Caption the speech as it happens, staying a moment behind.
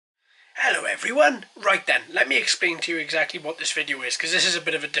Hello everyone! Right then, let me explain to you exactly what this video is, because this is a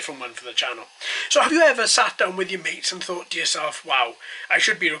bit of a different one for the channel. So have you ever sat down with your mates and thought to yourself, wow, I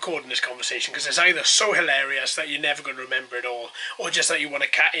should be recording this conversation because it's either so hilarious that you're never going to remember it all, or just that you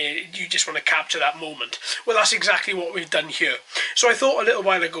just want to capture that moment? Well, that's exactly what we've done here. So I thought a little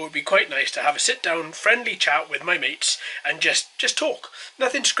while ago it would be quite nice to have a sit-down, friendly chat with my mates and just talk.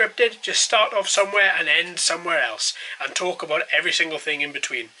 Nothing scripted, just start off somewhere and end somewhere else, and talk about every single thing in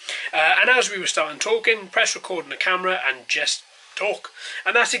between. And as we were starting talking, press record on the camera and just talk.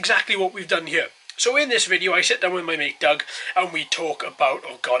 And that's exactly what we've done here. So in this video I sit down with my mate Doug and we talk about,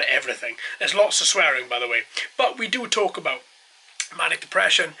 oh god, everything. There's lots of swearing, by the way, but we do talk about manic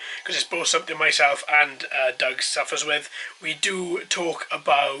depression, because it's both something myself and Doug suffers with. We do talk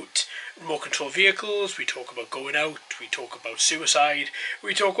about remote control vehicles, we talk about going out, we talk about suicide,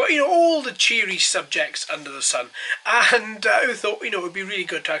 we talk about, all the cheery subjects under the sun. And I thought, it would be really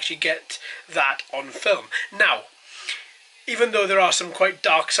good to actually get that on film. Now, even though there are some quite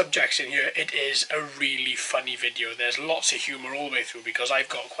dark subjects in here, it is a really funny video. There's lots of humour all the way through, because I've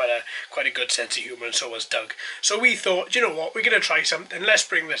got quite a good sense of humour, and so has Doug. So we thought, do you know what, we're going to try something. Let's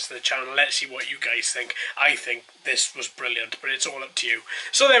bring this to the channel. Let's see what you guys think. I think this was brilliant, but it's all up to you.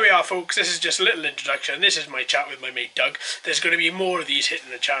 So there we are, folks. This is just a little introduction. This is my chat with my mate Doug. There's going to be more of these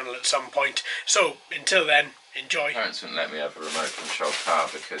hitting the channel at some point. So until then, enjoy. My parents wouldn't let me have a remote control car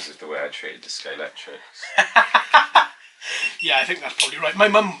because of the way I treated the Scalextrics. Yeah, I think that's probably right. My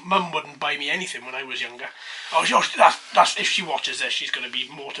mum wouldn't buy me anything when I was younger. Oh, that's if she watches this, she's going to be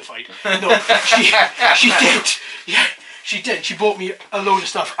mortified. No, she did. Yeah, she did. She bought me a load of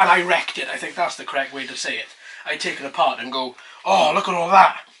stuff and I wrecked it. I think that's the correct way to say it. I take it apart and go, oh, look at all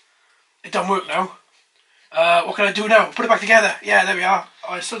that. It don't work now. What can I do now? Put it back together. Yeah, there we are.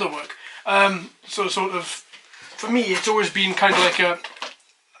 Oh, it still don't work. So sort of, for me, it's always been kind of like a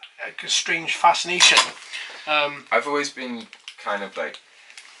strange fascination. I've always been kind of like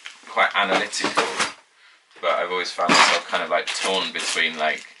quite analytical, but I've always found myself kind of like torn between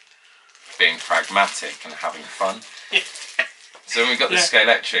like being pragmatic and having fun. So when we got the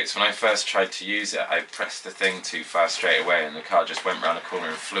Scalextrics, when I first tried to use it, I pressed the thing too fast straight away and the car just went round the corner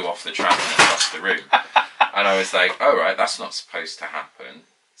and flew off the track and across the room. And I was like, oh right, that's not supposed to happen.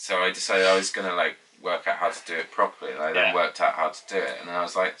 So I decided I was going to like work out how to do it properly, and I then worked out how to do it, and then I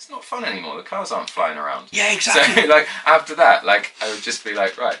was like, it's not fun anymore, the cars aren't flying around. Yeah, exactly. So like after that, like I would just be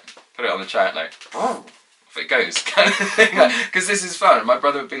like, right, put it on the track, like off it goes, kind of thing, because this is fun. And my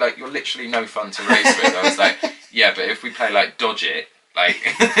brother would be like, you're literally no fun to race with. I was like, yeah, but if we play like Dodge It, like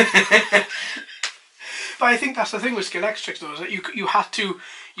But I think that's the thing with Scalextrics though, is that you have to,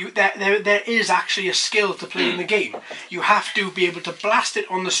 there is actually a skill to playing the game. You have to be able to blast it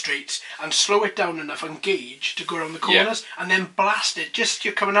on the streets and slow it down enough and gauge to go around the corners, and then blast it just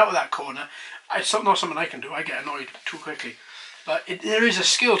you're coming out of that corner. It's not something I can do. I get annoyed too quickly. But there is a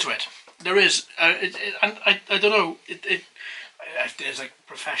skill to it. There is, and I don't know. There's like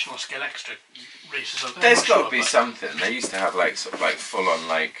professional Scalextric races out there. There's got to be something. They used to have like sort of like full on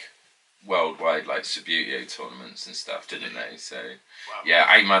like worldwide like Subbuteo tournaments and stuff, didn't they? So yeah,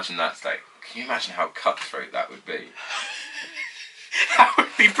 I imagine that's like, can you imagine how cutthroat that would be? That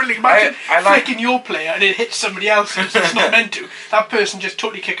would be brilliant. Imagine flicking your player and it hits somebody else who's not meant to. That person just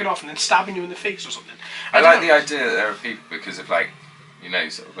totally kicking off and then stabbing you in the face or something. I like the idea that there are people, because of like,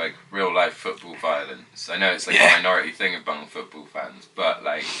 sort of like real life football violence. I know it's like a minority thing among football fans, but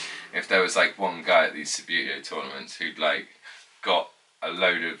like if there was like one guy at these Subbuteo tournaments who'd like got a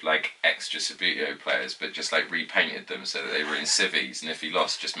load of like extra Subbuteo players, but just like repainted them so that they were in civvies, and if he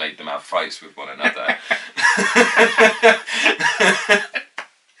lost, just made them have fights with one another.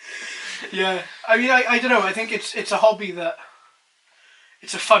 Yeah, I mean, I don't know. I think it's a hobby that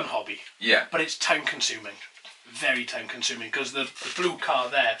it's a fun hobby. Yeah, but it's time consuming, very time consuming, because the blue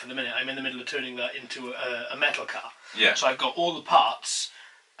car there for the minute, I'm in the middle of turning that into a metal car. Yeah. So I've got all the parts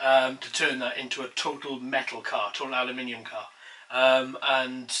to turn that into a total metal car, total aluminium car.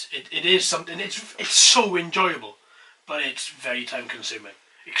 And it is something, it's so enjoyable, but it's very time consuming,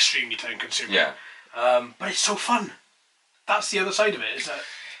 extremely time consuming. Yeah. But it's so fun. That's the other side of it, is that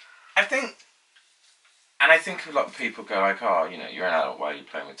I think a lot of people go like, oh, you're an adult, why are you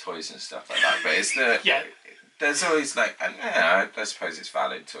playing with toys and stuff like that? But it's there's always like, I suppose it's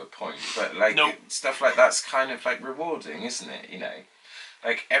valid to a point, but like stuff like that's kind of like rewarding, isn't it?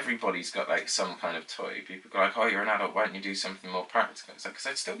 Like everybody's got like some kind of toy. People go like, oh, you're an adult, why don't you do something more practical? It's like, because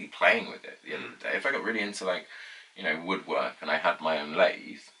I'd still be playing with it at the end of the day. If I got really into like, woodwork and I had my own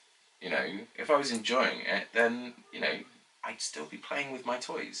lathe, if I was enjoying it, then, I'd still be playing with my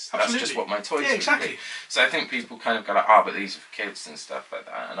toys. Absolutely. That's just what my toys would exactly. be. So I think people kind of go like, but these are for kids and stuff like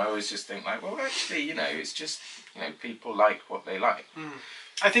that. And I always just think like, well, actually, it's just, people like what they like.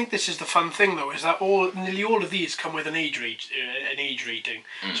 I think this is the fun thing though, is that nearly all of these come with an age rating.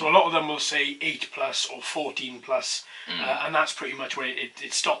 So a lot of them will say 8 plus or 14 plus, and that's pretty much where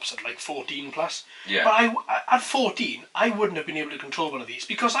it stops at, like 14 plus. Yeah. But at 14, I wouldn't have been able to control one of these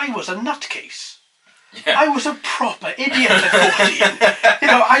because I was a nutcase. Yeah. I was a proper idiot at 14.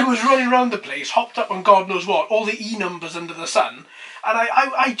 I was running around the place, hopped up on God knows what, all the E numbers under the sun, and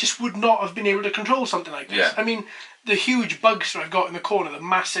I just would not have been able to control something like this. Yeah. I mean, the huge Bugster I've got in the corner, the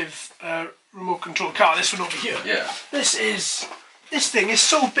massive remote control car, this one over here. Yeah. This thing is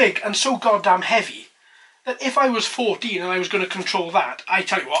so big and so goddamn heavy that if I was 14 and I was going to control that, I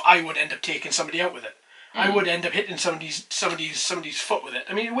tell you what, I would end up taking somebody out with it. I would end up hitting somebody's foot with it.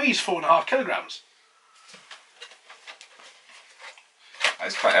 I mean, it weighs 4.5 kilograms.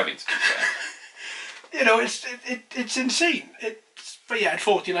 It's quite heavy to be fair. It's insane. But yeah, at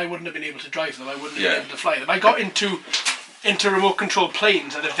 14 I wouldn't have been able to drive them. I wouldn't have been able to fly them. I got into remote control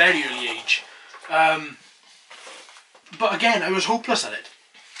planes at a very early age. But again, I was hopeless at it.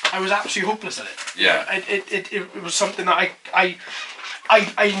 I was absolutely hopeless at it. Yeah. It was something that I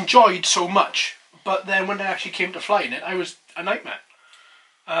enjoyed so much, but then when I actually came to flying it, I was a nightmare.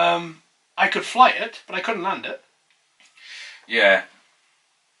 I could fly it, but I couldn't land it. Yeah.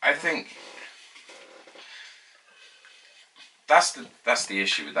 I think that's the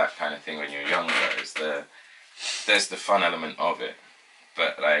issue with that kind of thing when you're younger, is there's the fun element of it,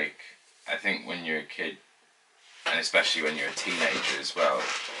 but like I think when you're a kid, and especially when you're a teenager as well,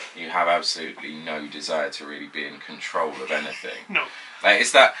 you have absolutely no desire to really be in control of anything. No. Like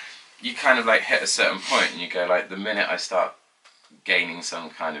it's that you kind of like hit a certain point and you go like, the minute I start gaining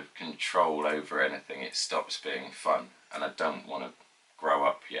some kind of control over anything, it stops being fun, and I don't want to grow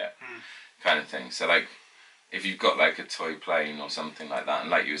up yet, kind of thing. So like, if you've got like a toy plane or something like that, and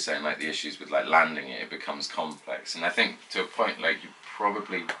like you were saying, like the issues with like landing it becomes complex. And I think to a point, like you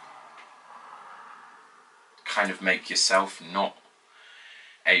probably kind of make yourself not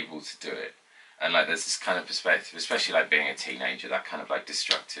able to do it. And like there's this kind of perspective, especially like being a teenager, that kind of like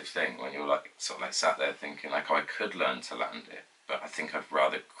destructive thing when you're like sort of like sat there thinking like, oh, I could learn to land it, but I think I'd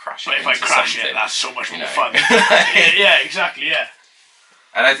rather crash it. But if I crash it, that's so much more fun. Yeah, exactly. Yeah.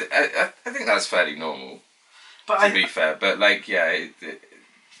 And I think that's fairly normal, to be fair. But like, yeah,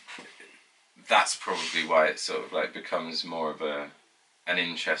 that's probably why it sort of like becomes more of an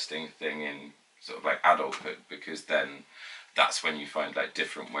interesting thing in sort of like adulthood, because then that's when you find like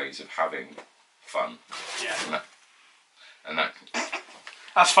different ways of having fun. Yeah. And that.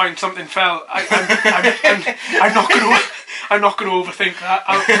 That's fine. Something fell. I'm not going to overthink that.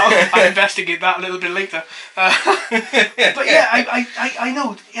 I'll investigate that a little bit later. But yeah, I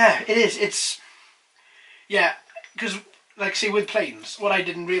know. Yeah, it is. It's because like say with planes, what I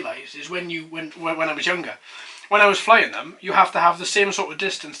didn't realise is when I was younger, when I was flying them, you have to have the same sort of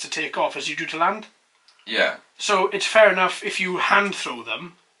distance to take off as you do to land. Yeah. So it's fair enough if you hand throw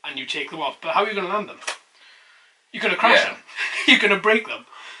them and you take them off, but how are you going to land them? You're going to crash them. You're going to break them.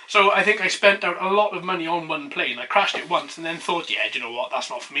 So I think I spent out a lot of money on one plane. I crashed it once and then thought, yeah, do you know what, that's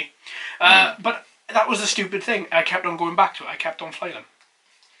not for me. But that was a stupid thing. I kept on going back to it. I kept on flying them.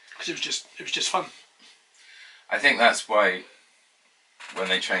 Because it was just fun. I think that's why when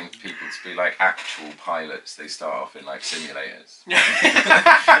they train people to be like actual pilots, they start off in like simulators.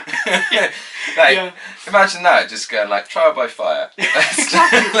 Imagine that, just going like trial by fire.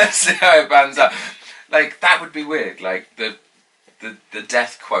 Let's see how it pans out. Like that would be weird. Like the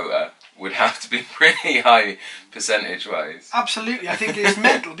death quota would have to be pretty high percentage-wise. Absolutely, I think it's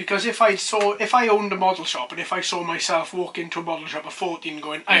mental, because if I owned a model shop and if I saw myself walk into a model shop at 14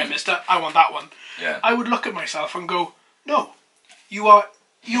 going, "Hiya, mister, I want that one," I would look at myself and go, "No, you are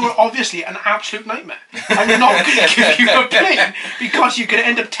obviously an absolute nightmare. I'm not going to give you a plane because you're going to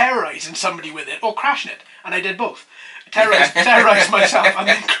end up terrorising somebody with it or crashing it." And I did both. Terrorised myself and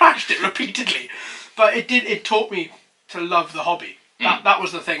then crashed it repeatedly. But it taught me to love the hobby. That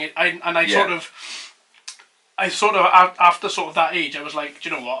was the thing. I sort of after sort of that age, I was like, do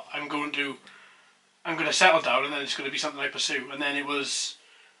you know what? I'm going to settle down, and then it's going to be something I pursue. And then it was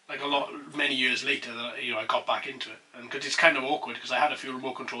like many years later that I got back into it, and because it's kind of awkward because I had a few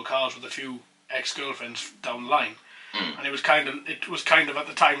remote control cars with a few ex-girlfriends down the line, and it was kind of at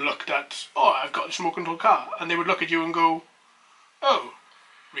the time looked at, oh, I've got this remote control car, and they would look at you and go, oh,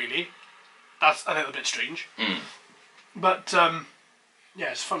 really? That's a little bit strange. But yeah,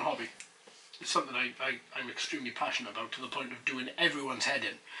 it's a fun hobby. It's something I'm extremely passionate about, to the point of doing everyone's head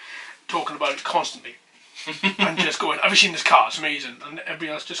in, talking about it constantly. and just going, have you seen this car? It's amazing. And everybody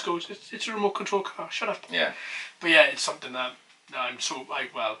else just goes, it's a remote control car, shut up. Yeah. But yeah, it's something that I'm so,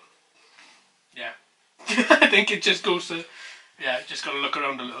 yeah. I think it just goes to, just got to look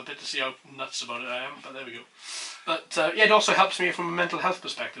around a little bit to see how nuts about it I am, but there we go. But yeah, it also helps me from a mental health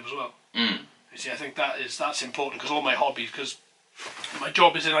perspective as well. You see, I think that's important, because all my hobbies, because my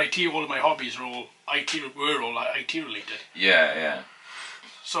job is in IT, all of my hobbies are all IT related. Yeah.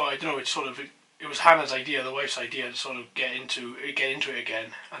 So I don't know, it's sort of, it was Hannah's idea, the wife's idea, to sort of get into it again,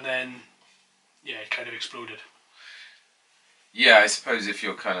 and then it kind of exploded. Yeah, I suppose if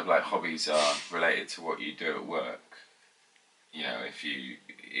your kind of like hobbies are related to what you do at work, you know,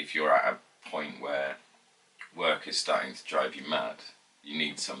 if you're at a point where work is starting to drive you mad, you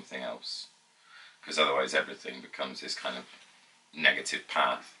need something else, because otherwise everything becomes this kind of negative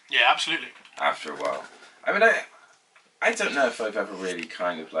path. Yeah, absolutely. After a while, I mean, I don't know if I've ever really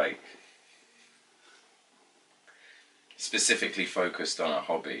kind of like specifically focused on a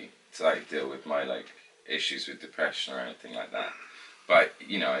hobby to like deal with my like issues with depression or anything like that. But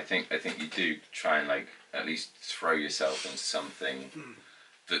you know, I think you do try and like at least throw yourself into something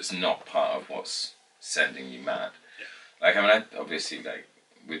that's not part of what's sending you mad. Yeah. Like, I mean, obviously, like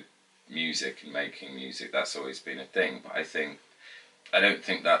with music and making music, that's always been a thing. But I don't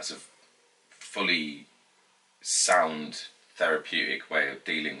think that's a fully sound therapeutic way of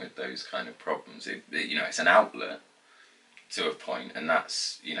dealing with those kind of problems. You know, it's an outlet to a point, and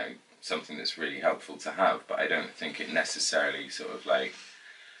that's, you know, something that's really helpful to have, but I don't think it necessarily sort of like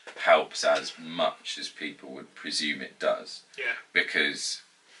helps as much as people would presume it does. Yeah. Because,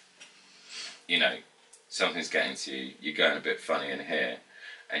 you know, something's getting to you, you're going a bit funny in here,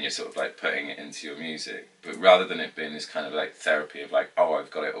 and you're sort of like putting it into your music. But rather than it being this kind of like therapy of like, oh,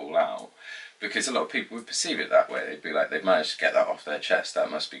 I've got it all out, because a lot of people would perceive it that way. They'd be like, they've managed to get that off their chest, that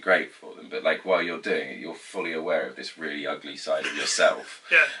must be great for them. But like, while you're doing it, you're fully aware of this really ugly side of yourself.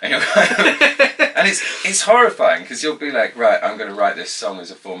 Yeah. And you're kind of, and it's horrifying, because you'll be like, right, I'm going to write this song as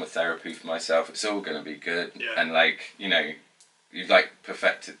a form of therapy for myself. It's all going to be good. Yeah. And like, you know, you've like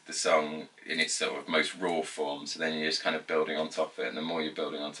perfected the song in its sort of most raw form, so then you're just kind of building on top of it, and the more you're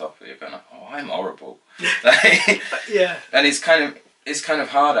building on top of it, you're going like, oh, I'm horrible. Yeah. And it's kind of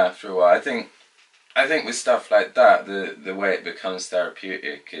hard after a while. I think with stuff like that, the way it becomes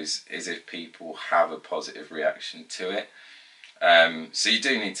therapeutic is if people have a positive reaction to it. So you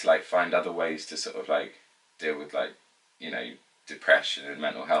do need to like find other ways to sort of like deal with like, you know, depression and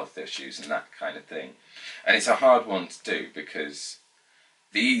mental health issues and that kind of thing. And it's a hard one to do, because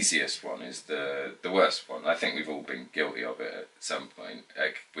the easiest one is the worst one. I think we've all been guilty of it at some point,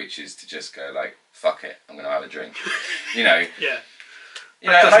 like, which is to just go like, fuck it, I'm going to have a drink. You know. Yeah. You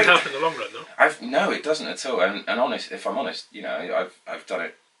that know, doesn't help in the long run, though. No, it doesn't at all. And if I'm honest, you know, I've done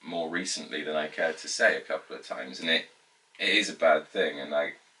it more recently than I care to say a couple of times, and it is a bad thing. And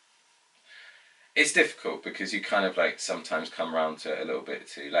like, it's difficult, because you kind of like sometimes come around to it a little bit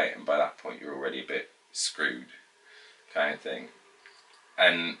too late, and by that point you're already a bit screwed, kind of thing.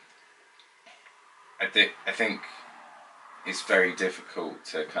 And I think it's very difficult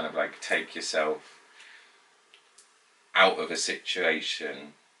to kind of like take yourself out of a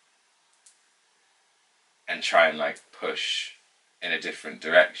situation and try and like push in a different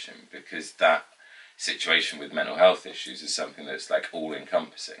direction, because that situation with mental health issues is something that's like all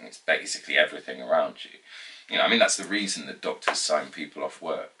encompassing. It's basically everything around you. You know, I mean, that's the reason that doctors sign people off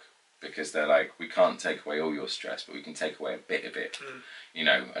work, because they're like, we can't take away all your stress, but we can take away a bit of it, you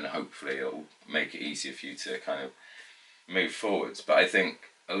know, and hopefully it'll make it easier for you to kind of move forwards. But I think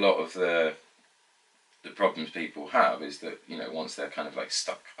a lot of the problems people have is that, you know, once they're kind of like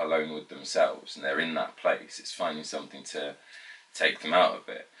stuck alone with themselves and they're in that place, it's finding something to take them out of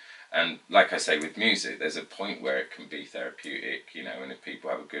it. And like I say, with music, there's a point where it can be therapeutic, you know, and if people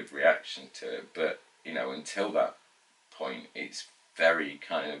have a good reaction to it. But, you know, until that point, it's very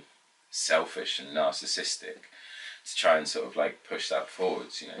kind of selfish and narcissistic to try and sort of like push that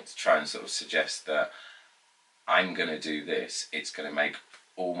forwards, you know, to try and sort of suggest that I'm going to do this, it's going to make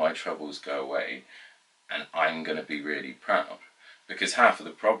all my troubles go away, and I'm going to be really proud. Because half of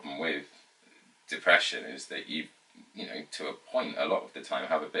the problem with depression is that you know, to a point, a lot of the time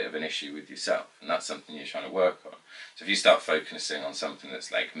have a bit of an issue with yourself, and that's something you're trying to work on. So if you start focusing on something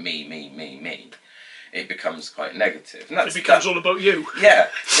that's like me, it becomes quite negative. And it becomes all about you. Yeah,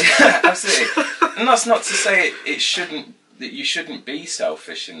 absolutely. And that's not to say that you shouldn't be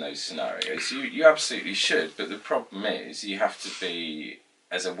selfish in those scenarios. You absolutely should, but the problem is you have to be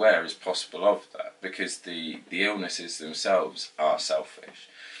as aware as possible of that, because the illnesses themselves are selfish.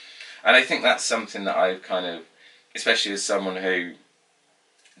 And I think that's something that I've kind of, especially as someone who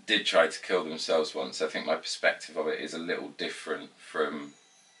did try to kill themselves once, I think my perspective of it is a little different from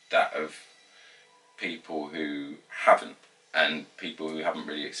that of people who haven't, and people who haven't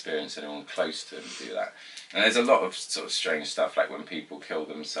really experienced anyone close to them do that. And there's a lot of sort of strange stuff, like when people kill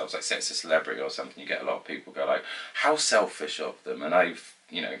themselves, like say it's a celebrity or something, you get a lot of people go like, how selfish of them. And I've,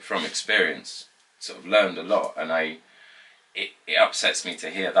 you know, from experience sort of learned a lot, and it upsets me to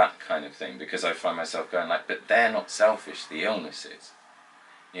hear that kind of thing, because I find myself going like, but they're not selfish, the illness is.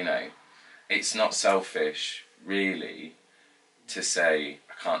 You know, it's not selfish really to say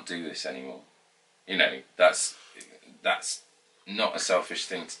I can't do this anymore. You know, that's not a selfish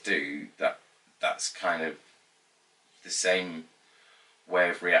thing to do. That's kind of the same way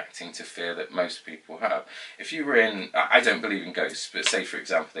of reacting to fear that most people have. If you were in, I don't believe in ghosts, but say for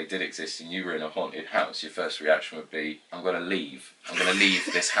example they did exist and you were in a haunted house, your first reaction would be, I'm going to leave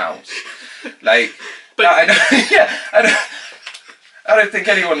this house. Like, but I don't, yeah, I don't think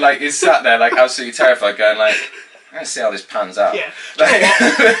anyone like is sat there like absolutely terrified going like, I'm going to see how this pans out. Yeah. Like,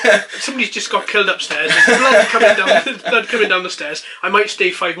 somebody's just got killed upstairs. There's blood coming down the stairs. I might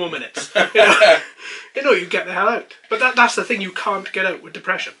stay 5 more minutes. You know, you get the hell out. But that's the thing, you can't get out with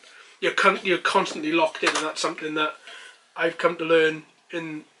depression. You're constantly locked in, and that's something that I've come to learn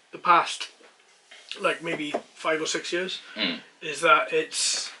in the past, like maybe 5 or 6 years, is that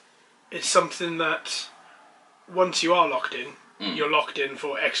it's something that once you are locked in, you're locked in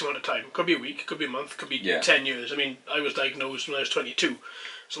for X amount of time. Could be a week, could be a month, could be 10 years. I mean, I was diagnosed when I was 22.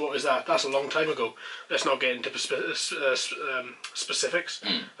 So what was that? That's a long time ago. Let's not get into specifics.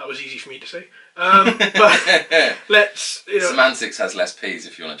 That was easy for me to say. But let's, you know... Semantics has less P's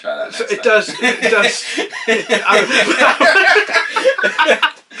if you want to try that next time. It does.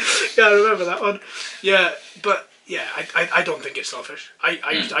 I remember that one. Yeah, but yeah, I don't think it's selfish.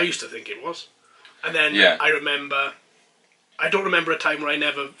 I used to think it was. And then I don't remember a time where I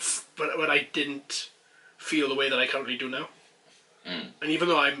didn't feel the way that I currently do now. And even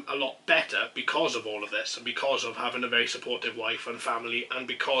though I'm a lot better because of all of this, and because of having a very supportive wife and family, and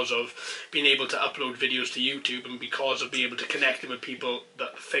because of being able to upload videos to YouTube, and because of being able to connect with people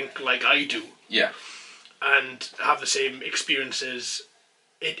that think like I do, and have the same experiences,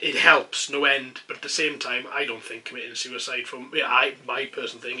 it helps no end. But at the same time, I don't think committing suicide my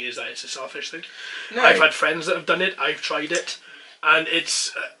personal thing is that it's a selfish thing. No. I've had friends that have done it, I've tried it, and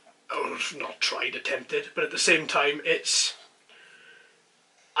it's attempted, but at the same time,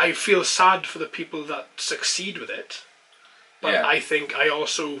 I feel sad for the people that succeed with it, but I think I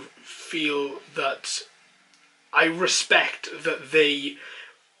also feel that I respect that they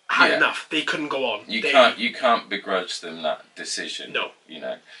had enough. They couldn't go on. You can't begrudge them that decision. No, you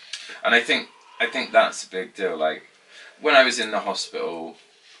know, and I think that's a big deal. Like when I was in the hospital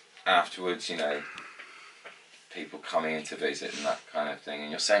afterwards, you know, people coming in to visit and that kind of thing,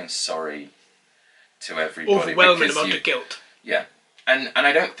 and you're saying sorry to everybody. Overwhelming amount of guilt. Yeah. And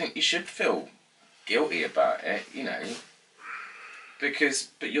I don't think you should feel guilty about it, you know,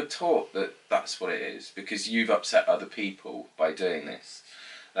 but you're taught that that's what it is, because you've upset other people by doing this,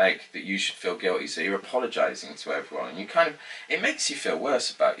 like, that you should feel guilty, so you're apologising to everyone, and it makes you feel worse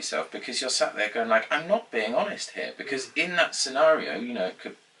about yourself, because you're sat there going like, I'm not being honest here, because in that scenario, you know, it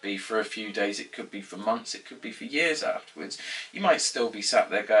could be for a few days, it could be for months, it could be for years afterwards, you might still be sat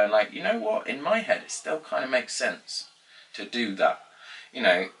there going like, you know what, in my head it still kind of makes sense to do that. You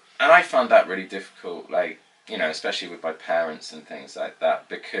know, and I found that really difficult, like, you know, especially with my parents and things like that,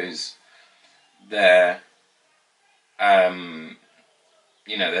 because they're,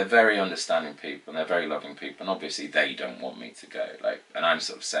 you know, they're very understanding people and they're very loving people, and obviously they don't want me to go, like, and I'm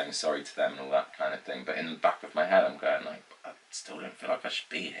sort of saying sorry to them and all that kind of thing, but in the back of my head I'm going like, I still don't feel like I should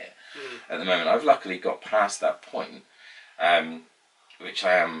be here at the moment. I've luckily got past that point, which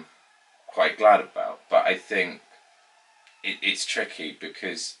I am quite glad about, but I think it's tricky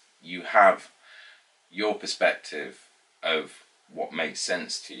because you have your perspective of what makes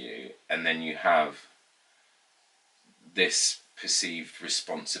sense to you, and then you have this perceived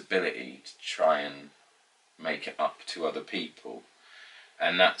responsibility to try and make it up to other people,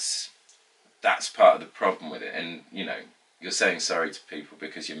 and that's part of the problem with it. And you know, you're saying sorry to people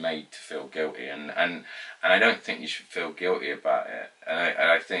because you're made to feel guilty, and I don't think you should feel guilty about it.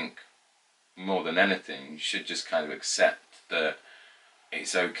 And I think more than anything, you should just kind of accept that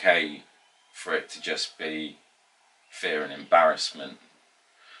it's okay for it to just be fear and embarrassment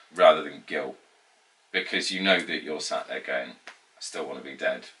rather than guilt, because you know that you're sat there going, I still want to be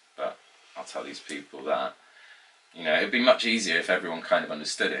dead, but I'll tell these people that. You know, it'd be much easier if everyone kind of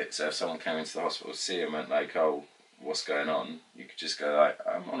understood it. So if someone came into the hospital to see him and went like, oh, what's going on, you could just go like,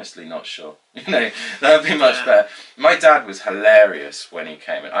 I'm honestly not sure. You know, that would be much better. My dad was hilarious when he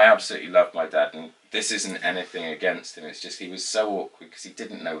came in. I absolutely loved my dad, and this isn't anything against him. It's just he was so awkward because he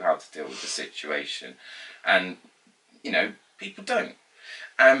didn't know how to deal with the situation, and you know, people don't.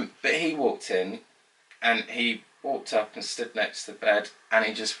 But he walked in, and he walked up and stood next to the bed, and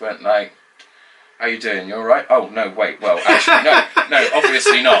he just went like, how you doing? You all right? Oh, no, wait, well, actually, no,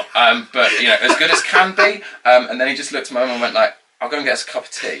 obviously not. But, you know, as good as can be. And then he just looked at my mum and went like, I'll go and get us a cup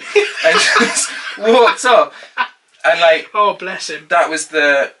of tea. And just walked off. And like... Oh, bless him. That was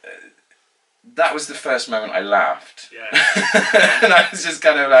the first moment I laughed. Yeah. And I was just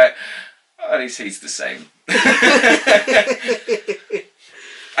kind of like, oh, at least he's the same.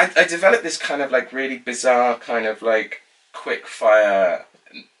 I developed this kind of like really bizarre kind of like quick fire,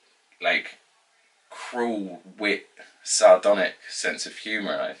 like cruel wit, sardonic sense of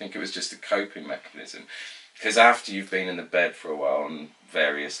humour. I think it was just a coping mechanism, because after you've been in the bed for a while on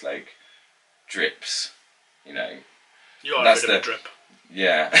various like drips, you know, you are a bit of a drip.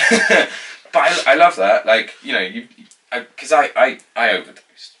 Yeah. But I love that, like, you know, because I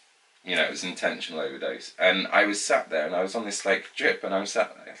overdosed, you know, it was an intentional overdose, and I was sat there and I was on this like drip, and I was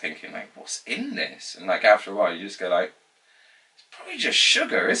sat there thinking like, what's in this? And like after a while you just go like, probably just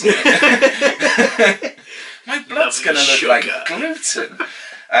sugar, isn't it? My blood's going to look like gluten.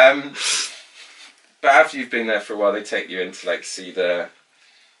 But after you've been there for a while, they take you in to like see the,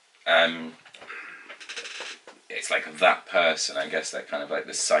 it's like that person, I guess they're kind of like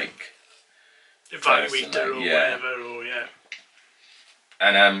the psych evaluator person, or whatever, or yeah.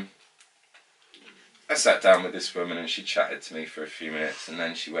 And I sat down with this woman and she chatted to me for a few minutes, and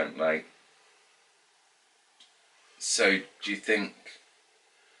then she went like, so do you think,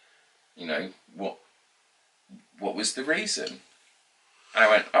 you know, what was the reason? And I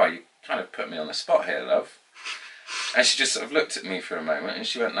went, oh, you kind of put me on the spot here, love. And she just sort of looked at me for a moment and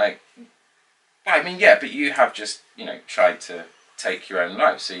she went like, I mean, yeah, but you have just, you know, tried to take your own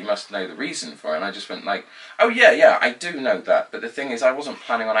life, so you must know the reason for it. And I just went like, oh yeah, I do know that, but the thing is I wasn't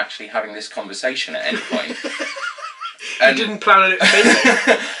planning on actually having this conversation at any point. And you didn't plan on it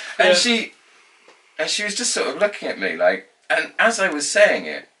maybe. And she was just sort of looking at me like, and as I was saying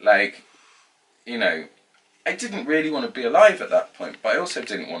it, like, you know, I didn't really want to be alive at that point, but I also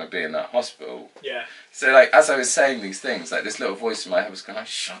didn't want to be in that hospital. Yeah. So like, as I was saying these things, like this little voice in my head was going like,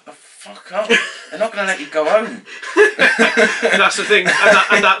 shut the fuck up. They're not going to let you go home. And that's the thing,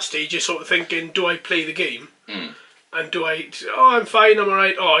 at that stage you're sort of thinking, do I play the game? Mm. And do I, oh, I'm fine, I'm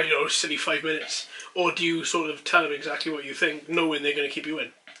alright, oh, you know, silly 5 minutes. Or do you sort of tell them exactly what you think, knowing they're going to keep you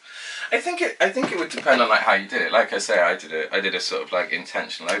in? I think it would depend on like how you did it. Like I say, I did a sort of like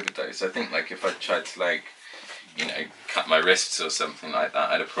intentional overdose. I think like if I tried to like, you know, cut my wrists or something like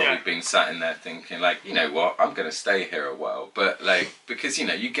that, I'd have probably been sat in there thinking like, you know what, I'm going to stay here a while. But like, because, you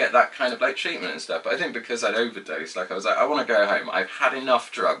know, you get that kind of like treatment and stuff. But I think because I'd overdosed, like I was like, I want to go home. I've had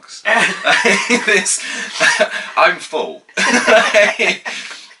enough drugs. I'm full.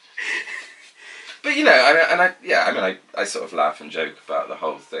 But you know, I sort of laugh and joke about the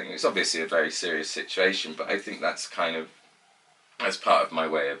whole thing. It's obviously a very serious situation, but I think that's kind of, that's part of my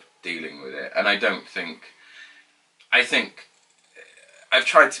way of dealing with it. And I think I've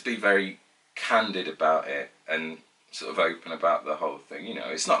tried to be very candid about it and sort of open about the whole thing. You know,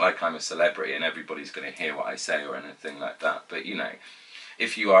 it's not like I'm a celebrity and everybody's going to hear what I say or anything like that. But you know,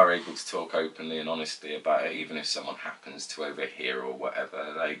 if you are able to talk openly and honestly about it, even if someone happens to overhear or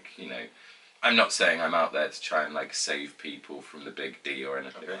whatever, like, you know, I'm not saying I'm out there to try and like save people from the big D or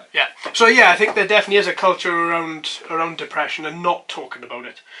anything like that. Yeah. So yeah, I think there definitely is a culture around depression and not talking about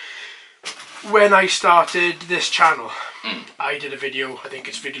it. When I started this channel, I did a video, I think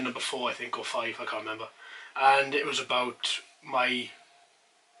it's video number 4, I think, or 5, I can't remember. And it was about my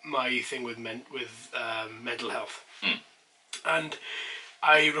thing with mental health. And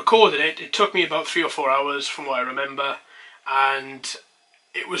I recorded it. It took me about 3 or 4 hours from what I remember, and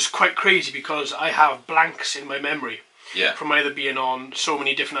it was quite crazy because I have blanks in my memory. Yeah. From either being on so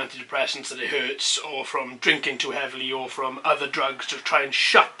many different antidepressants that it hurts, or from drinking too heavily, or from other drugs to try and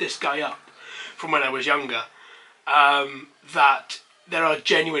shut this guy up from when I was younger, that there are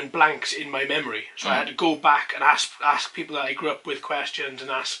genuine blanks in my memory. So I had to go back and ask people that I grew up with questions, and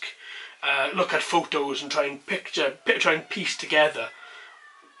look at photos and try and piece together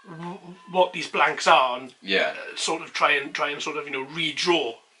what these blanks are, and sort of try and sort of, you know,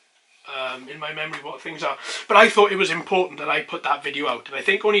 redraw in my memory what things are. But I thought it was important that I put that video out, and I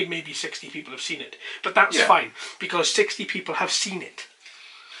think only maybe 60 people have seen it, but that's fine because 60 people have seen it.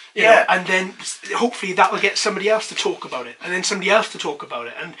 You know, and then hopefully that will get somebody else to talk about it, and then somebody else to talk about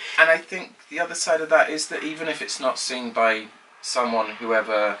it. And I think the other side of that is that even if it's not seen by someone who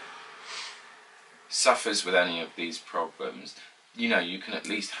ever suffers with any of these problems, you know, you can at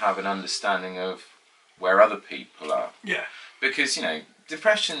least have an understanding of where other people are. Yeah. Because, you know,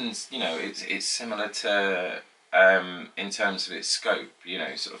 depression's, you know, it's similar to, in terms of its scope, you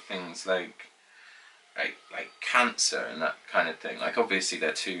know, sort of things like cancer and that kind of thing. Like, obviously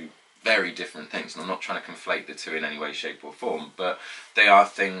they're two very different things, and I'm not trying to conflate the two in any way, shape or form, but they are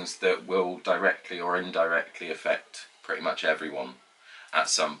things that will directly or indirectly affect pretty much everyone at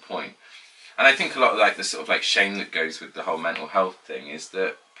some point. And I think a lot of like the sort of like shame that goes with the whole mental health thing is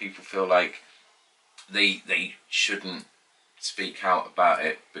that people feel like they shouldn't speak out about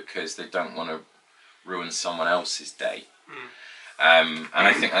it because they don't want to ruin someone else's day. And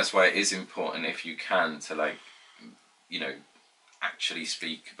I think that's why it is important, if you can, to like, you know, actually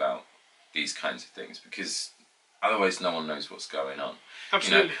speak about these kinds of things, because otherwise no one knows what's going on.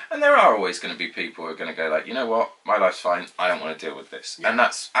 Absolutely. You know? And there are always going to be people who are going to go like, you know what, my life's fine, I don't want to deal with this. And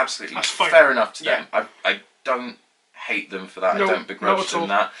that's absolutely fair enough to them. I don't hate them for that. I don't begrudge them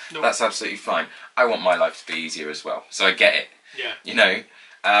that. That's absolutely fine. I want my life to be easier as well. So I get it. Yeah. You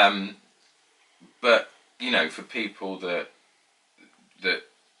know? But, you know, for people that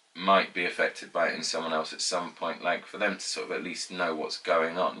might be affected by it in someone else at some point, like for them to sort of at least know what's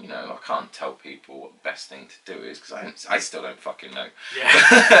going on. You know, I can't tell people what the best thing to do is, because I still don't fucking know.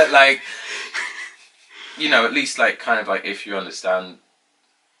 Yeah. Like, you know, at least like kind of like if you understand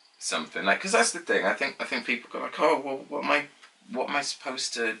something, like, because that's the thing. I think people go like, oh well, what am I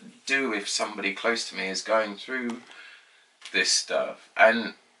supposed to do if somebody close to me is going through this stuff?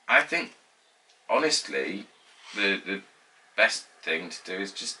 And I think honestly, the best thing to do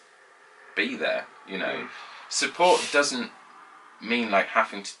is just be there, you know. Support doesn't mean like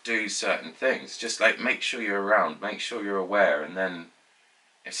having to do certain things, just like make sure you're around, make sure you're aware, and then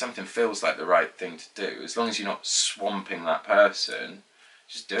if something feels like the right thing to do, as long as you're not swamping that person,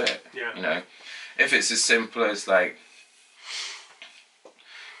 just do it. You know, if it's as simple as like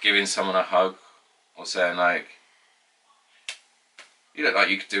giving someone a hug or saying like, you look like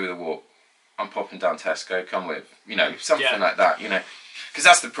you could do with a walk, I'm popping down Tesco, come with, you know, something like that, you know, because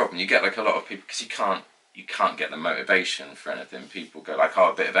that's the problem. You get like a lot of people, because you can't get the motivation for anything. People go like,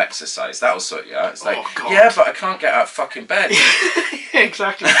 oh, a bit of exercise, that'll sort you out. It's like, yeah, but I can't get out of fucking bed.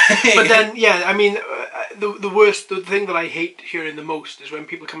 Exactly. But then, yeah, I mean, the thing that I hate hearing the most is when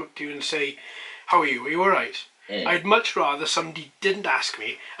people come up to you and say, how are you? Are you alright? I'd much rather somebody didn't ask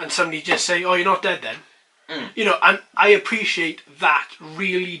me and somebody just say, oh, you're not dead then. You know, and I appreciate that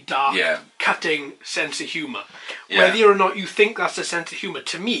really dark, cutting sense of humour. Whether or not you think that's a sense of humour,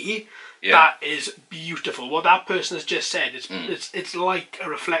 to me, that is beautiful. What that person has just said, it's like a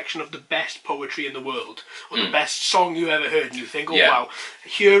reflection of the best poetry in the world, or the best song you ever heard, and you think, oh wow,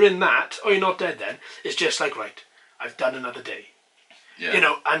 hearing that, oh, you're not dead then, is just like, right, I've done another day. You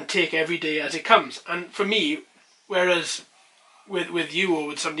know, and take every day as it comes. And for me, whereas with you or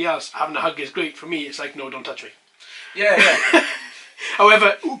with somebody else, having a hug is great. For me, it's like, no, don't touch me. Yeah.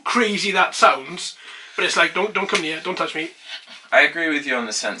 However crazy that sounds, but it's like, don't come near, don't touch me. I agree with you on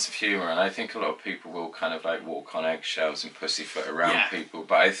the sense of humour, and I think a lot of people will kind of like walk on eggshells and pussyfoot around people,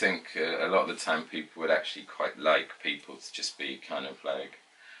 but I think a lot of the time people would actually quite like people to just be kind of like,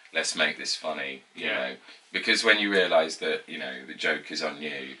 let's make this funny, you know, because when you realise that, you know, the joke is on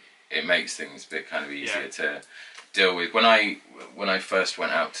you, it makes things a bit kind of easier to deal with. When I first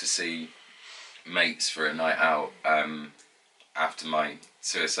went out to see mates for a night out after my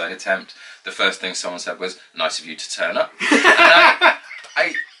suicide attempt, the first thing someone said was, nice of you to turn up. And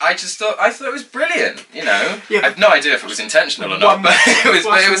I just thought it was brilliant, you know. I have no idea if it was intentional or not, but it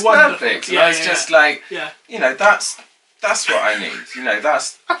was perfect. And I was just like, you know, that's what I need. You know,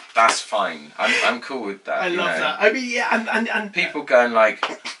 that's fine. I'm cool with that. I love that. I mean, and people going like,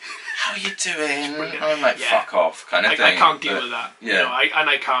 how are you doing? I'm like, fuck off, kind of thing. I can't deal with that. Yeah. You know,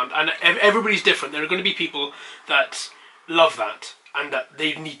 I can't. And everybody's different. There are going to be people that love that, and that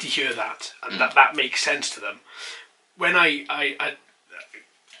they need to hear that, and that makes sense to them. When I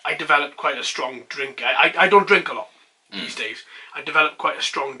developed quite a strong drink. I don't drink a lot these days. I developed quite a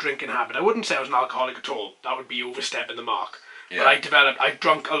strong drinking habit. I wouldn't say I was an alcoholic at all. That would be overstepping the mark. But I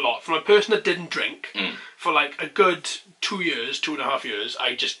drunk a lot. From a person that didn't drink, for like a good 2.5 years,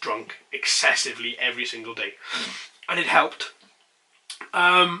 I just drunk excessively every single day. And it helped.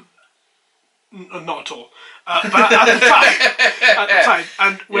 Not at all. But at the time,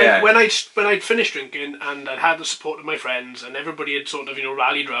 and when I'd finished drinking and I'd had the support of my friends and everybody had sort of, you know,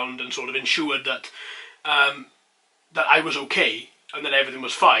 rallied round and sort of ensured that that I was okay, and then everything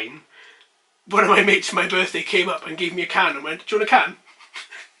was fine, one of my mates for my birthday came up and gave me a can and went, "Do you want a can?"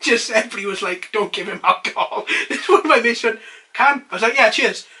 Just everybody was like, "Don't give him alcohol." This one of my mates went, "Can?" I was like, "Yeah,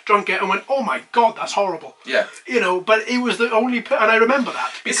 cheers." Drunk it and went, "Oh my God, that's horrible." Yeah. You know, but it was the only, and I remember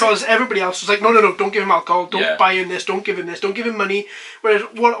that because everybody else was like, "No, no, no, don't give him alcohol, don't buy him this, don't give him this, don't give him money." Whereas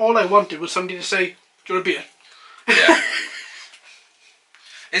all I wanted was somebody to say, "Do you want a beer?" Yeah.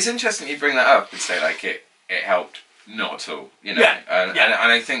 It's interesting you bring that up and say like it helped. Not at all, you know. Yeah. And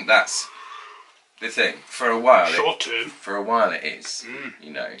I think that's the thing. For a while, short term. For a while, it is,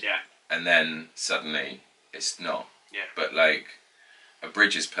 you know. Yeah. And then suddenly, it's not. Yeah. But like, a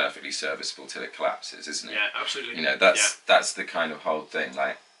bridge is perfectly serviceable till it collapses, isn't it? Yeah, absolutely. You know, that's the kind of whole thing.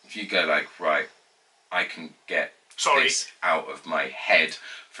 Like, if you go like, right, I can get this out of my head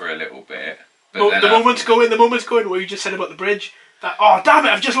for a little bit. But the moment's going. What you just said about the bridge. Oh, damn it!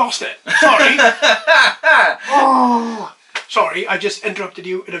 I've just lost it. Sorry. Oh, sorry. I just interrupted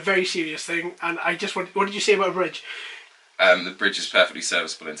you in a very serious thing, and I just what did you say about a bridge? The bridge is perfectly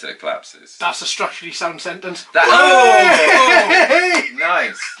serviceable until it collapses. That's a structurally sound sentence.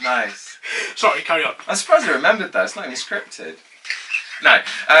 Nice. Sorry, carry on. I'm surprised I remembered that. It's not even scripted. No.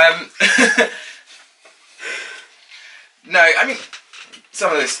 No, I mean,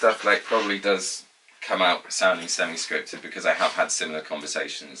 some of this stuff like probably does come out sounding semi-scripted because I have had similar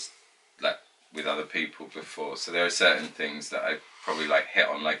conversations like with other people before. So there are certain things that I probably like hit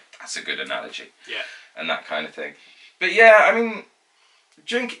on, like that's a good analogy, and that kind of thing. But yeah, I mean,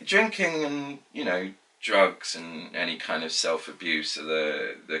 drinking and you know drugs and any kind of self-abuse are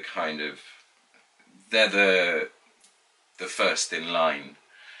the kind of they're the first in line,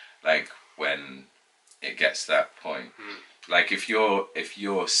 like when it gets to that point. Like if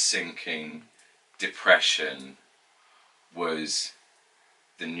you're sinking. Depression was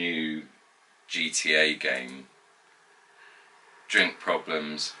the new GTA game. Drink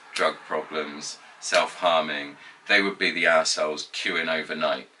problems, drug problems, self-harming, they would be the arseholes queuing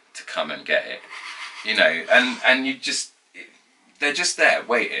overnight to come and get it. You know, and you just, they're just there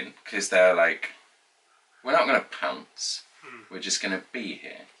waiting because they're like, we're not going to pounce, we're just going to be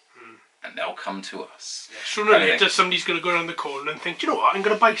here. And they'll come to us. Yeah, sooner or later, somebody's going to go around the corner and think, you know what, I'm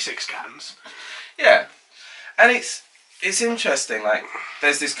going to buy 6 cans. Yeah, and it's interesting. Like,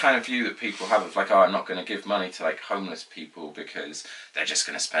 there's this kind of view that people have of like, oh, I'm not going to give money to like homeless people because they're just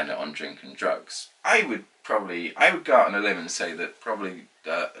going to spend it on drink and drugs. I would go out on a limb and say that probably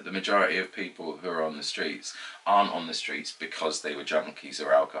the majority of people who are on the streets aren't on the streets because they were junkies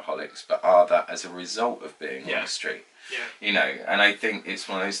or alcoholics, but are that as a result of being on the street. Yeah. You know, and I think it's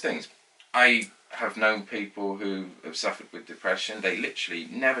one of those things. I have known people who have suffered with depression. They literally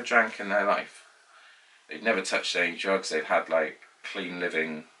never drank in their life. They'd never touched any drugs. They'd had like clean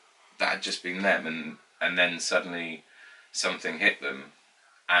living. That had just been them, and then suddenly something hit them,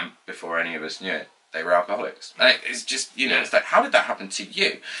 and before any of us knew it, they were alcoholics. And it's just, you know, it's like, how did that happen to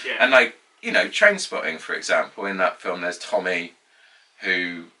you? Yeah. And like, you know, Trainspotting, for example, in that film, there's Tommy,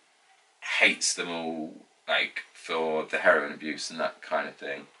 who hates them all, like for the heroin abuse and that kind of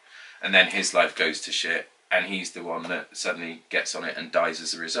thing. And then his life goes to shit, and he's the one that suddenly gets on it and dies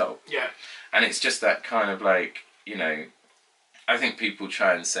as a result. Yeah. And it's just that kind of like, you know, I think people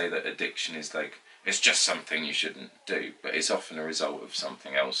try and say that addiction is like, it's just something you shouldn't do, but it's often a result of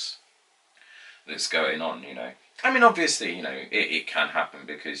something else that's going on, you know. I mean, obviously, you know, it can happen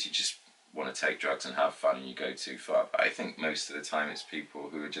because you just want to take drugs and have fun and you go too far. But I think most of the time it's people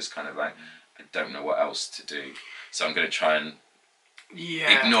who are just kind of like, I don't know what else to do, so I'm going to try and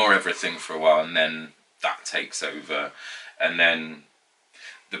ignore everything for a while, and then that takes over, and then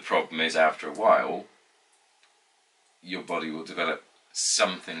the problem is after a while your body will develop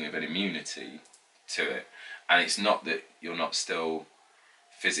something of an immunity to it, and it's not that you're not still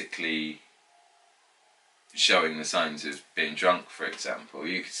physically showing the signs of being drunk, for example.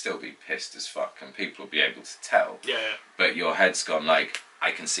 You could still be pissed as fuck and people will be able to tell, but your head's gone like, I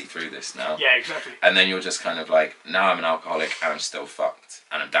can see through this now. Yeah, exactly. And then you're just kind of like, now I'm an alcoholic and I'm still fucked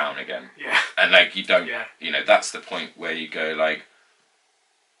and I'm down again. Yeah. And like you don't, you know, that's the point where you go like,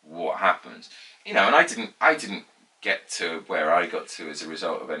 what happens? You know, and I didn't get to where I got to as a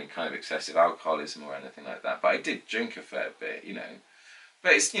result of any kind of excessive alcoholism or anything like that. But I did drink a fair bit, you know.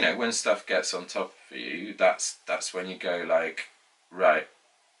 But it's, you know, when stuff gets on top of you, that's when you go like, right,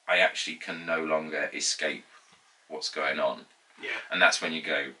 I actually can no longer escape what's going on. Yeah. And that's when you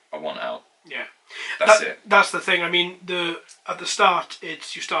go, I want out. Yeah. That's it. That's the thing. I mean, at the start,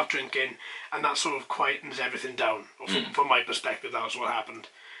 it's you start drinking, and that sort of quietens everything down. From my perspective, that was what happened.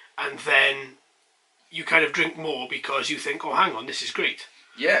 And then you kind of drink more because you think, oh, hang on, this is great.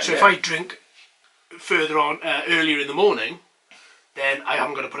 Yeah. So if I drink further on, earlier in the morning, then I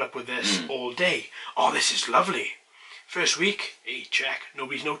am going to put up with this all day. Oh, this is lovely. First week, hey, check,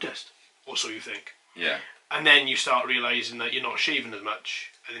 nobody's noticed. Or so you think. Yeah. And then you start realising that you're not shaving as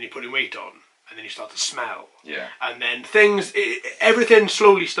much, and then you're putting weight on, and then you start to smell. Yeah. And then everything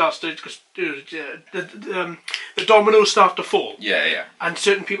slowly starts to, because the dominoes start to fall. Yeah, yeah. And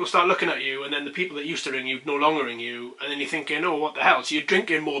certain people start looking at you, and then the people that used to ring you no longer ring you, and then you're thinking, oh, what the hell? So you're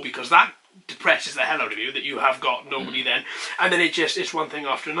drinking more because that depresses the hell out of you, that you have got nobody then, and then it's one thing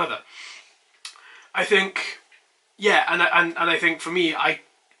after another. I think, yeah, and I think for me,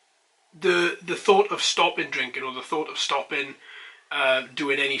 the thought of stopping drinking, or the thought of stopping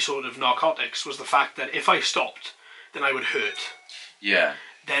doing any sort of narcotics, was the fact that if I stopped, then I would hurt. Yeah.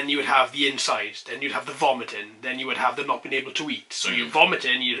 Then you would have the insides, then you'd have the vomiting, then you would have the not being able to eat. So you're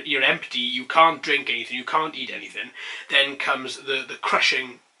vomiting, you're empty, you can't drink anything, you can't eat anything. Then comes the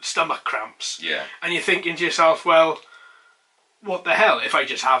crushing stomach cramps. Yeah. And you're thinking to yourself, well, what the hell if I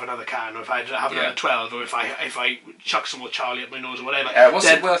just have another can, or if I have another 12, or if I chuck some more Charlie up my nose or whatever. What's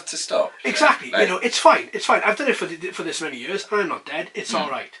it worth to stop? Exactly. Like, it's fine. It's fine. I've done it for this many years, and I'm not dead. It's all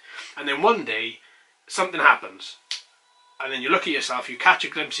right. And then one day, something happens, and then you look at yourself. You catch a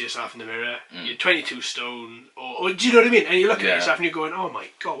glimpse of yourself in the mirror. You're 22 stone, or do you know what I mean? And you look at yourself, and you're going, "Oh my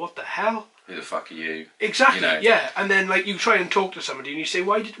god, what the hell? Who the fuck are you?" Exactly. You know? Yeah. And then you try and talk to somebody, and you say,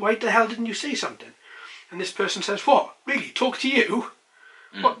 "Why the hell didn't you say something?" And this person says, "What? Really? Talk to you?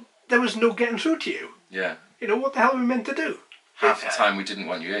 What? There was no getting through to you. Yeah. What the hell are we meant to do?" Half the time we didn't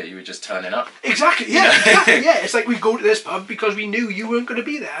want you here, you were just turning up. Exactly, yeah, exactly, yeah. It's like we go to this pub because we knew you weren't going to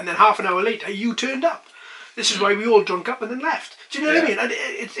be there, and then half an hour later you turned up. This is why we all drunk up and then left. Do you know what I mean? And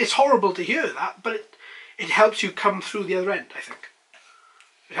it's horrible to hear that, but it helps you come through the other end, I think.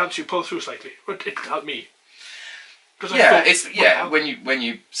 It helps you pull through slightly. But it helped me. When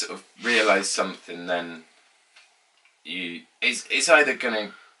you sort of realise something, then it's either going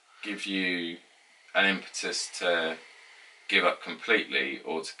to give you an impetus to give up completely,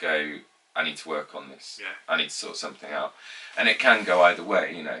 or to go, I need to work on this. Yeah. I need to sort something out. And it can go either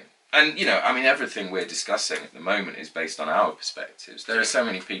way, And, I mean, everything we're discussing at the moment is based on our perspectives. There are so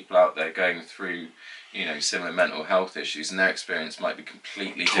many people out there going through, similar mental health issues, and their experience might be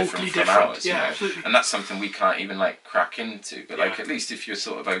completely different from ours. Yeah, absolutely. And that's something we can't even, crack into. But, at least if you're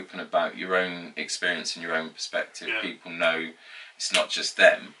sort of open about your own experience and your own perspective, people know it's not just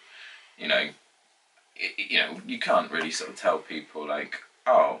them, you can't really sort of tell people,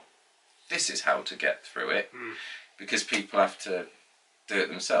 oh, this is how to get through it, because people have to do it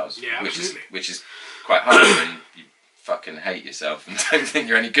themselves, which is quite hard when you fucking hate yourself and don't think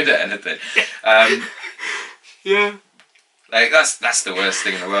you're any good at anything. Yeah. That's the worst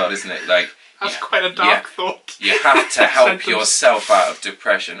thing in the world, isn't it? That's quite a dark thought. You have to help yourself out of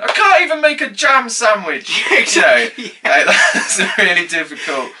depression. I can't even make a jam sandwich. Exactly. That's a really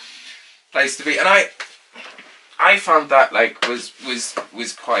difficult place to be, and I found that was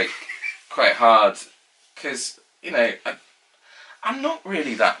quite hard, because I'm not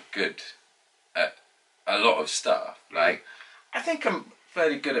really that good at a lot of stuff. I think I'm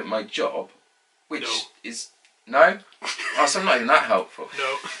fairly good at my job, which is no. Oh, so I'm not even that helpful.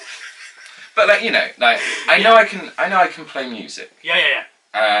 No. But I know I can play music. Yeah.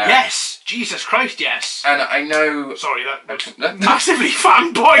 Yes, Jesus Christ, yes. And I know. Sorry, that was massively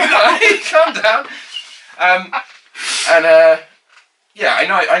fanboy. Calm down. I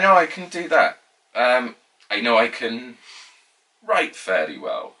know I can do that. I know I can write fairly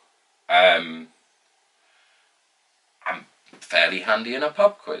well. I'm fairly handy in a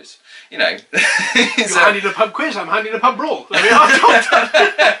pub quiz. You're handy in a pub quiz, I'm handy in a pub brawl. There we are.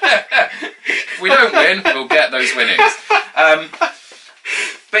 If we don't win, we'll get those winnings.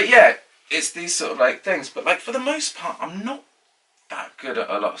 But yeah, it's these sort of things. But for the most part, I'm not that good at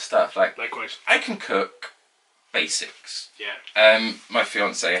a lot of stuff. Likewise. I can cook basics. Yeah. My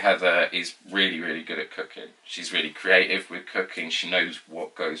fiance Heather is really, really good at cooking. She's really creative with cooking. She knows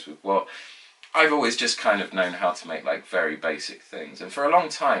what goes with what. I've always just kind of known how to make very basic things, and for a long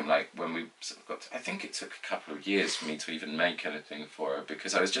time, when we sort of got I think it took a couple of years for me to even make anything for her,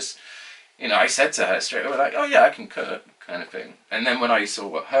 because I was just, I said to her straight away, oh yeah, I can cook, kind of thing. And then when I saw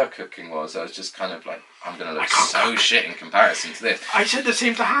what her cooking was, I was just kind of I'm going to look so shit in comparison to this. I said the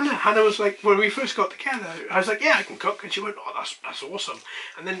same to Hannah. Hannah was like, when we first got together, I was like, yeah, I can cook. And she went, oh, that's awesome.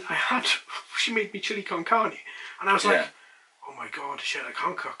 And then she made me chili con carne. And I was like, oh my God, shit, I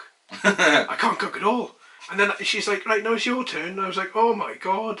can't cook. I can't cook at all. And then she's like, right, now it's your turn. And I was like, oh my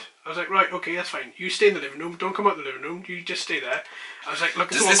god. I was like, right, okay, that's fine. You stay in the living room. Don't come out the living room. You just stay there. I was like, look.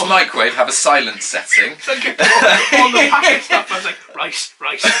 Does this microwave have a silent setting? So all the packet stuff. I was like, rice.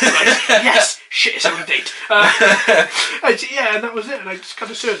 Yes, shit, it's out of date. Yeah, and that was it. And I just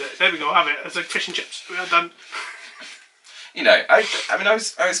kind of served it. There we go, have it. It's like fish and chips. We are done. You know, I mean, I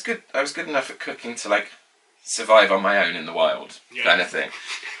was good enough at cooking to like survive on my own in the wild, kind of thing.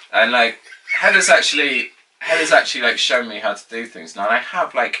 And like Heather's actually like shown me how to do things now, and I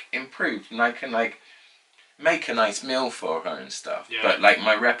have like improved, and I can like make a nice meal for her and stuff. Yeah. But like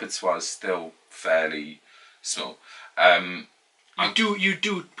my repertoire is still fairly small. You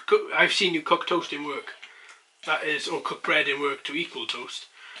do. I've seen you cook toast in work. That is, or cook bread in work to equal toast.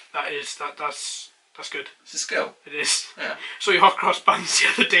 That's good. It's a skill. It is. Yeah. So your hot cross buns the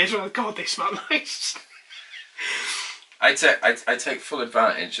other day as well. God, they smell nice. I take full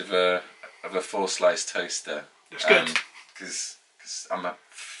advantage of a 4-slice toaster. That's good. Because I'm a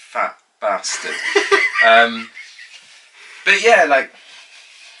fat bastard. But yeah, like,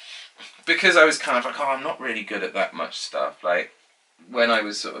 because I was kind of like, oh, I'm not really good at that much stuff. Like, when I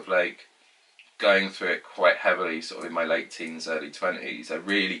was sort of like going through it quite heavily, sort of in my late teens, early 20s, I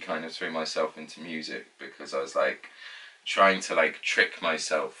really kind of threw myself into music because I was like trying to like trick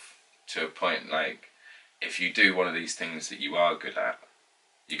myself to a point, like, if you do one of these things that you are good at,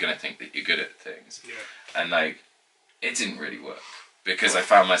 you're going to think that you're good at things. Yeah. And like, it didn't really work because I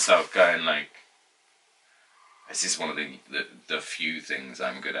found myself going like, this is one of the few things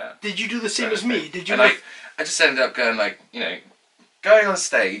I'm good at. Did you do the same as me? Did you? And like, I just ended up going like, you know, going on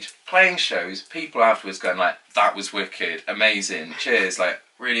stage, playing shows, people afterwards going like, that was wicked, amazing, cheers, like,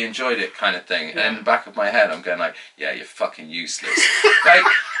 really enjoyed it kind of thing. Yeah. And in the back of my head I'm going like, yeah, you're fucking useless. Like,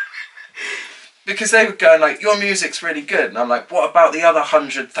 because they were going like, your music's really good. And I'm like, what about the other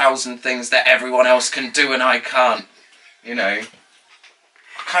 100,000 things that everyone else can do and I can't? You know,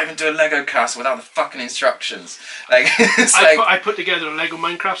 I can't even do a Lego castle without the fucking instructions. Like, it's I put together a Lego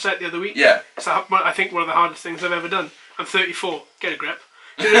Minecraft set the other week. Yeah. So I think one of the hardest things I've ever done. I'm 34. Get a grip.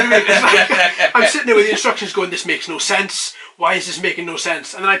 Do you know what I mean? It's like, I'm sitting there with the instructions going, this makes no sense. Why is this making no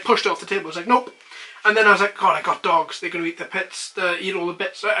sense? And then I pushed it off the table. I was like, nope. And then I was like, God, I got dogs. They're going to eat the pits, eat all the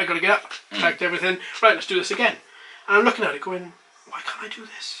bits. Right, I got to get up, collect everything. Right, let's do this again. And I'm looking at it going, why can't I do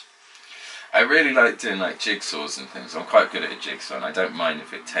this? I really like doing like jigsaws and things. I'm quite good at a jigsaw, and I don't mind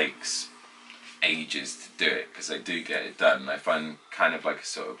if it takes ages to do it because I do get it done. I find kind of like a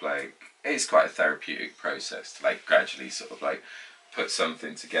sort of like, it's quite a therapeutic process to like gradually sort of like put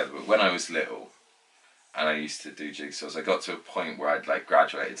something together. But when I was little and I used to do jigsaws, I got to a point where I'd like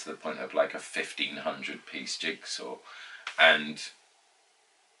graduated to the point of like a 1,500 piece jigsaw, and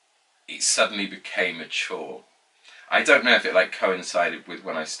it suddenly became a chore. I don't know if it like coincided with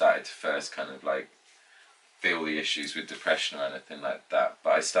when I started to first kind of like feel the issues with depression or anything like that, but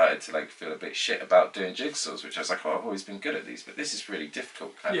I started to like feel a bit shit about doing jigsaws, which I was like, oh, I've always been good at these, but this is really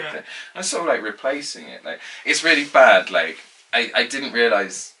difficult kind of thing. I'm sort of like replacing it. Like, it's really bad. Like, I didn't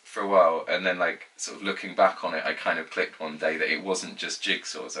realise for a while, and then like sort of looking back on it, I kind of clicked one day that it wasn't just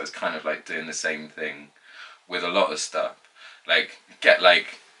jigsaws. I was kind of like doing the same thing with a lot of stuff. Like, get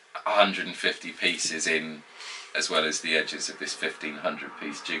like 150 pieces in as well as the edges of this 1,500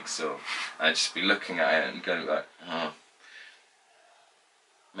 piece jigsaw, and I'd just be looking at it and going like, oh,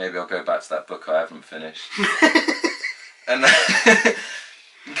 maybe I'll go back to that book I haven't finished. And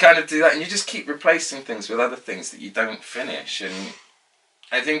you kind of do that, and you just keep replacing things with other things that you don't finish. And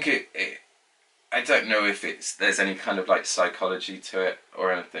I think I don't know if there's any kind of like psychology to it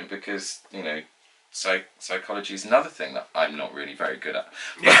or anything, because, you know, psychology is another thing that I'm not really very good at.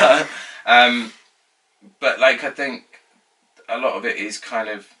 Yeah. But like, I think a lot of it is kind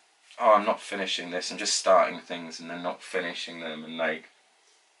of, oh, I'm not finishing this, I'm just starting things and then not finishing them, and like,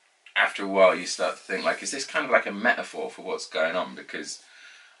 after a while you start to think like, is this kind of like a metaphor for what's going on, because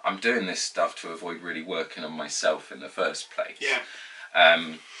I'm doing this stuff to avoid really working on myself in the first place. Yeah.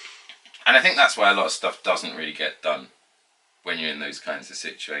 And I think that's why a lot of stuff doesn't really get done when you're in those kinds of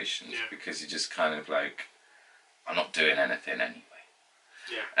situations, because you're just kind of like, I'm not doing anything anyway.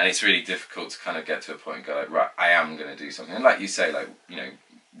 Yeah. And it's really difficult to kind of get to a point and go like, right, I am going to do something. And like you say, like, you know,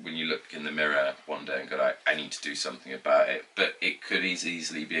 when you look in the mirror one day and go like, I need to do something about it. But it could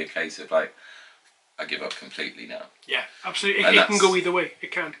easily be a case of like, I give up completely now. Yeah, absolutely. It can go either way.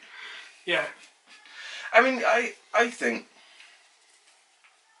 It can. Yeah. I mean, I think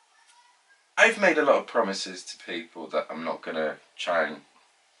I've made a lot of promises to people that I'm not going to try and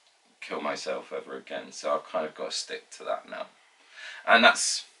kill myself ever again. So I've kind of got to stick to that now. And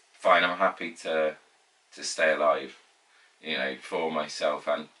that's fine. I'm happy to stay alive, you know, for myself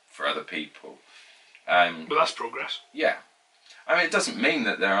and for other people. But that's progress. Yeah. I mean, it doesn't mean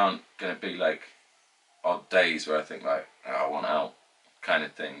that there aren't going to be, like, odd days where I think, like, oh, I want out kind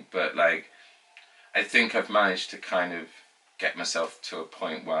of thing. But, like, I think I've managed to kind of get myself to a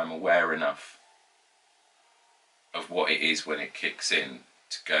point where I'm aware enough of what it is when it kicks in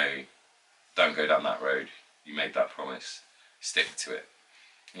to go, don't go down that road. You made that promise. Stick to it.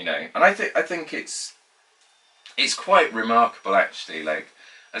 You know, and I think it's quite remarkable, actually, like,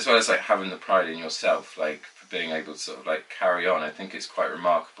 as well as, like, having the pride in yourself, like, for being able to sort of, like, carry on. I think it's quite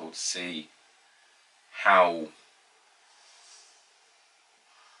remarkable to see how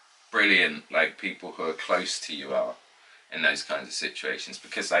brilliant, like, people who are close to you are in those kinds of situations.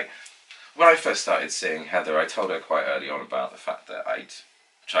 Because, like, when I first started seeing Heather, I told her quite early on about the fact that I'd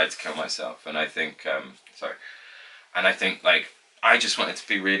tried to kill myself, and I think, like, I just wanted to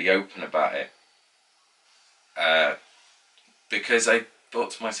be really open about it, because I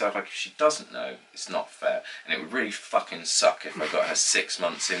thought to myself, like, if she doesn't know, it's not fair, and it would really fucking suck if I got her 6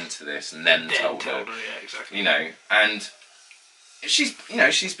 months into this and then told her. Yeah, exactly. You know, and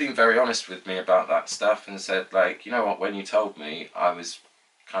she's been very honest with me about that stuff and said, like, you know what, when you told me, I was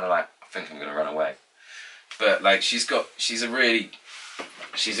kind of like, I think I'm going to run away. But, like, she's a really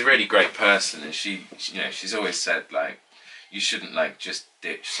great person, and she's always said, like, you shouldn't, like, just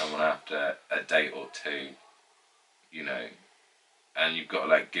ditch someone after a date or two, you know, and you've got to,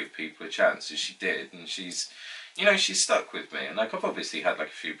 like, give people a chance, as she did, and she's stuck with me. And, like, I've obviously had, like,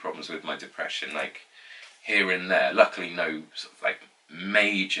 a few problems with my depression, like, here and there. Luckily no sort of, like,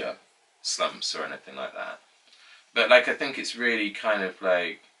 major slumps or anything like that. But, like, I think it's really kind of,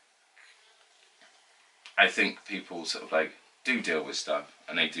 like, I think people sort of, like, do deal with stuff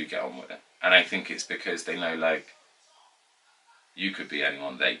and they do get on with it. And I think it's because they know, like, you could be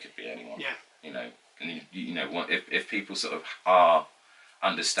anyone, they could be anyone. Yeah. You know, and you know, if people sort of are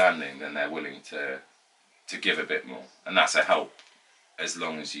understanding, then they're willing to give a bit more, and that's a help, as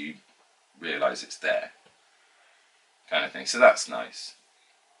long as you realise it's there, kind of thing. So that's nice.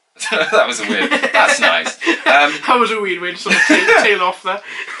 That was a weird. That's nice. That was a weird way to sort of tail off there.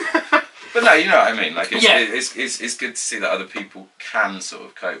 But no, you know what I mean. Like, it's good to see that other people can sort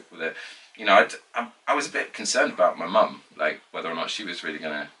of cope with it. You know, I was a bit concerned about my mum, like, whether or not she was really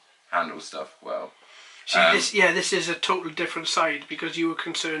going to handle stuff well. See, this is a total different side, because you were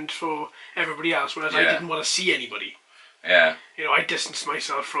concerned for everybody else, whereas I didn't want to see anybody. Yeah. You know, I distanced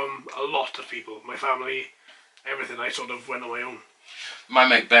myself from a lot of people, my family, everything. I sort of went on my own. My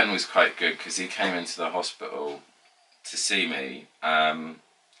mate Ben was quite good, because he came into the hospital to see me,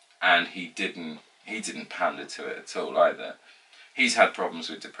 and he didn't pander to it at all either. He's had problems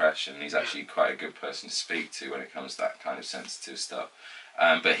with depression. He's actually quite a good person to speak to when it comes to that kind of sensitive stuff.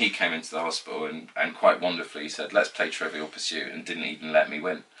 But he came into the hospital and quite wonderfully said, let's play Trivial Pursuit, and didn't even let me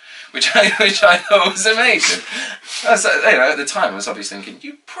win, which I thought was amazing. You know, at the time I was obviously thinking,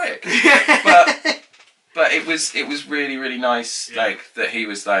 you prick. But it was really, really nice, like, that he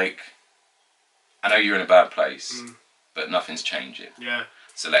was like, I know you're in a bad place, but nothing's changing. Yeah.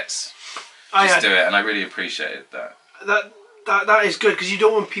 So let's just do it, and I really appreciated that. That is good, because you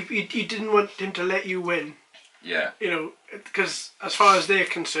don't want people. You didn't want him to let you win. Yeah. You know, because as far as they're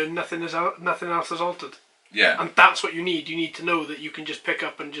concerned, nothing else has altered. Yeah. And that's what you need. You need to know that you can just pick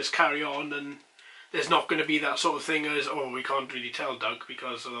up and just carry on, and there's not going to be that sort of thing as, oh, we can't really tell Doug,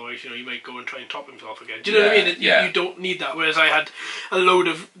 because otherwise, you know, he might go and try and top himself again. Do you know what I mean? You don't need that. Whereas I had a load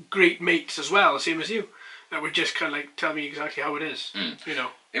of great mates as well, same as you, that would just kind of, like, tell me exactly how it is. You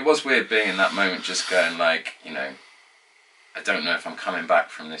know. It was weird being in that moment, just going, like, you know, I don't know if I'm coming back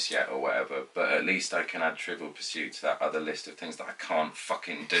from this yet or whatever, but at least I can add Trivial Pursuit to that other list of things that I can't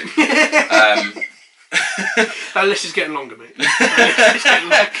fucking do. That list is getting longer, mate. It's getting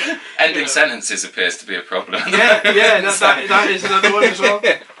longer. Ending sentences appears to be a problem. That is another one as well.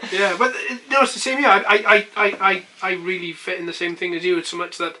 Yeah, but no, it's the same. Yeah, I really fit in the same thing as you. It's so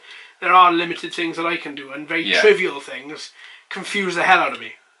much that there are limited things that I can do, and very trivial things confuse the hell out of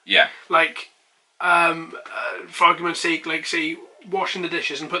me. Yeah. Like, for argument's sake, like, say, washing the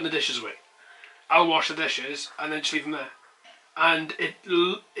dishes and putting the dishes away. I'll wash the dishes and then just leave them there. And it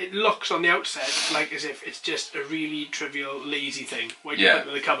looks on the outset like as if it's just a really trivial, lazy thing when you put it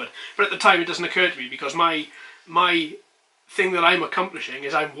in the cupboard. But at the time, it doesn't occur to me, because my thing that I'm accomplishing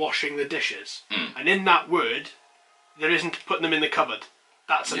is I'm washing the dishes. And in that word, there isn't putting them in the cupboard.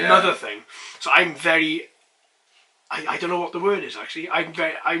 That's another thing. So I'm very... I don't know what the word is, actually.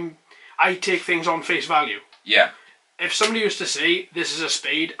 I take things on face value. Yeah. If somebody used to say, this is a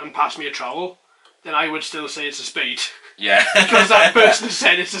spade, and pass me a trowel, then I would still say it's a spade. Yeah. Because that person has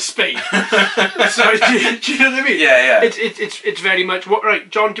said it's a spade. So do you know what I mean? Yeah, yeah. It's very much what. Right,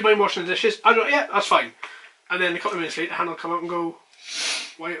 John, do you mind washing the dishes? I don't. Yeah, that's fine. And then a couple of minutes later, Hannah will come out and go,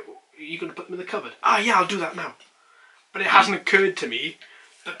 "Why are you going to put them in the cupboard?" Ah, yeah, I'll do that now. But it hasn't occurred to me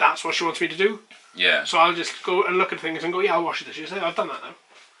that that's what she wants me to do. Yeah. So I'll just go and look at things and go, "Yeah, I'll wash the dishes. I've done that now."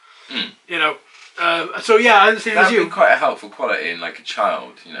 Mm. You know. So yeah, I understand as That'd you. be quite a helpful quality in like a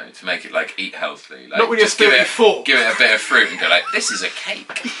child, you know, to make it like eat healthily. Like, Not when you're just give 34. Give it a bit of fruit and go like, this is a cake.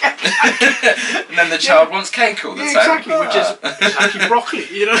 And then the child wants cake all the time. Exactly, which is actually broccoli,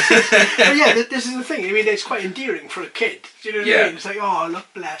 you know. But yeah, this is the thing. I mean, it's quite endearing for a kid. Do you know what I mean? It's like, oh,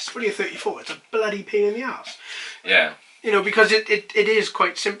 look, blessed. When you're 34, it's a bloody pain in the ass. Yeah. You know, because it is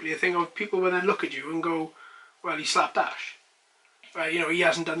quite simply a thing of people will then look at you and go, well, he slapped Ash. You know, he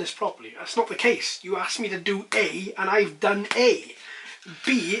hasn't done this properly. That's not the case. You asked me to do A, and I've done A.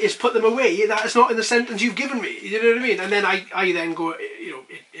 B is put them away. That is not in the sentence you've given me. You know what I mean? And then I then go, you know,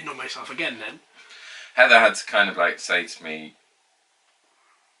 in on myself again then. Heather had to kind of like say to me,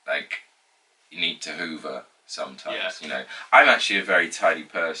 like, you need to hoover sometimes, you know. I'm actually a very tidy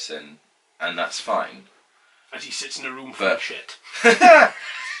person, and that's fine. As he sits in a room full of shit.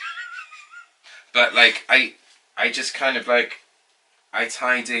 But like, I just kind of like, I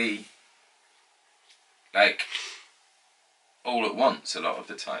tidy, like, all at once a lot of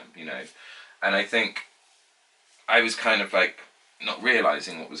the time, you know. And I think I was kind of like not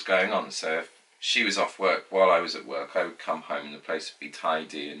realising what was going on. So if she was off work while I was at work, I would come home and the place would be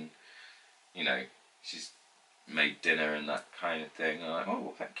tidy and, you know, she's made dinner and that kind of thing. And I'm like, oh,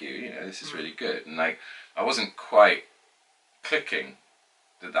 well, thank you, you know, this is really good. And like, I wasn't quite clicking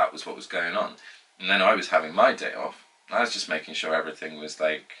that that was what was going on. And then I was having my day off. I was just making sure everything was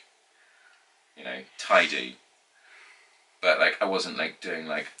like, you know, tidy. But like, I wasn't like doing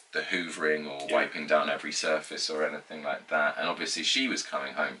like the hoovering or wiping down every surface or anything like that. And obviously she was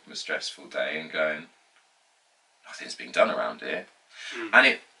coming home from a stressful day and going, nothing's being done around here. And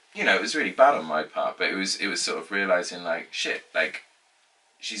it, you know, it was really bad on my part, but it was sort of realising like, shit, like,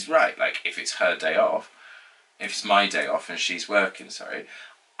 she's right. Like, if it's her day off, if it's my day off and she's working,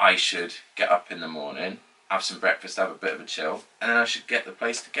 I should get up in the morning, have some breakfast, have a bit of a chill, and then I should get the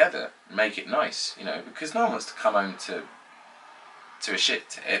place together and make it nice, you know, because no one wants to come home to a shit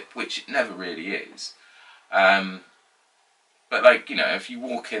tip, which it never really is. But like, you know, if you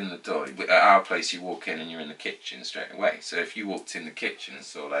walk in the door, at our place you walk in and you're in the kitchen straight away. So if you walked in the kitchen and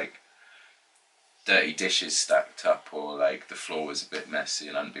saw like dirty dishes stacked up, or like the floor was a bit messy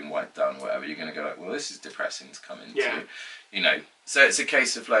and hadn't been wiped down or whatever, you're going to go like, well, this is depressing to come into, you know. So it's a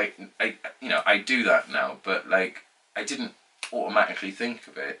case of like, I do that now, but like, I didn't automatically think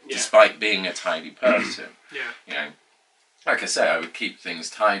of it, despite being a tidy person. You know, like I say, I would keep things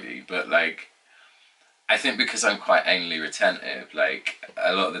tidy, but like, I think because I'm quite anally retentive, like,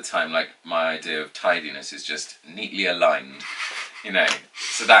 a lot of the time, like, my idea of tidiness is just neatly aligned, you know,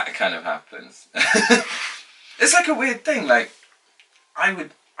 so that kind of happens. It's like a weird thing, like, I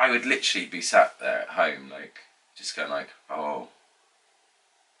would literally be sat there at home, like, just going like, oh,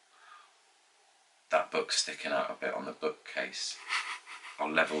 that book's sticking out a bit on the bookcase.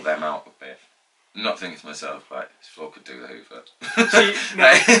 I'll level them out a bit. I'm not thinking to myself, like, this floor could do the hoover. See, no,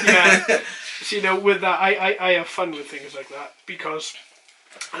 yeah. See, you know, with that, I have fun with things like that because,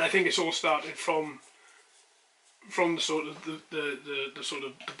 and I think it's all started from the sort of the sort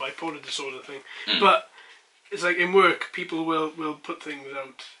of the bipolar disorder thing. But it's like in work, people will put things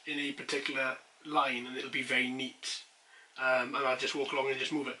out in a particular line, and it'll be very neat, and I'll just walk along and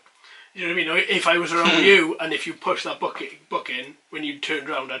just move it. You know what I mean? If I was around you, and if you push that book in, when you turned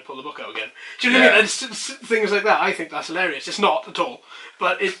round, I'd pull the book out again. Do you know what I mean? And it's things like that. I think that's hilarious. It's not at all,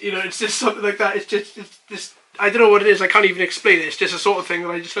 but it, you know, it's just something like that. It's just I don't know what it is. I can't even explain it. It's just a sort of thing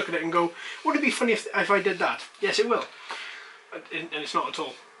that I just look at it and go, "Wouldn't it be funny if I did that?" Yes, it will, and it's not at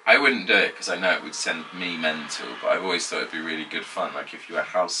all. I wouldn't do it because I know it would send me mental, but I've always thought it'd be really good fun. Like if you were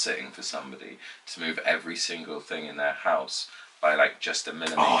house sitting for somebody, to move every single thing in their house by like just a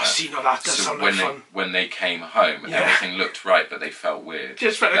millimetre. Oh, see, no, that does sound like fun. When they came home, everything looked right, but they felt weird.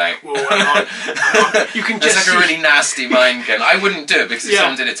 Just felt like, whoa, hang on. You can just it's like a really nasty mind game. I wouldn't do it because if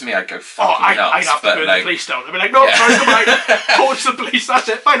someone did it to me, I'd go fucking nuts. I'd have to burn the police down. I'd be like, no, sorry, goodbye. Towards the police, that's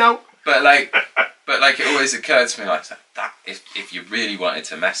it, bye now. But like it always occurred to me like that if you really wanted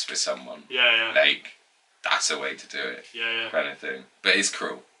to mess with someone, like that's a way to do it, kind of thing. But it's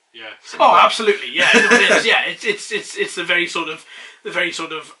cruel. Yeah. Oh, absolutely. Yeah, it is. Yeah, it's the very sort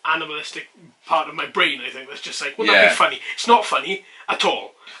of animalistic part of my brain. I think that's just like, wouldn't that be funny? It's not funny at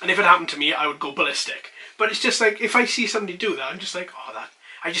all. And if it happened to me, I would go ballistic. But it's just like if I see somebody do that, I'm just like, oh, that.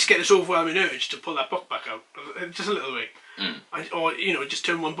 I just get this overwhelming urge to pull that book back out, just a little way. Or, you know, just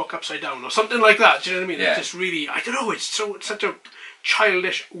turn one book upside down or something like that. Do you know what I mean? Yeah. It's just really, I don't know, it's such a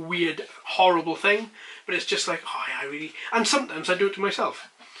childish, weird, horrible thing, but it's just like, oh, yeah, I really, and sometimes I do it to myself,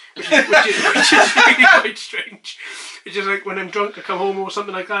 which is really quite strange. It's just like when I'm drunk, I come home or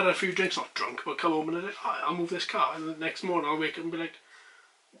something like that, a few drinks, not drunk, but come home and I'm like, oh, I'll move this car, and the next morning I'll wake up and be like,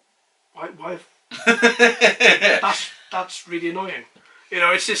 why? That's really annoying. You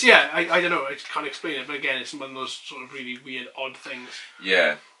know, it's just, yeah, I don't know, I can't explain it, but again, it's one of those sort of really weird, odd things.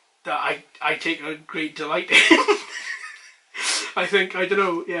 Yeah. That I take a great delight in. I think, I don't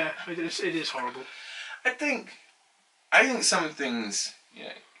know, yeah, it is horrible. I think some things, you know,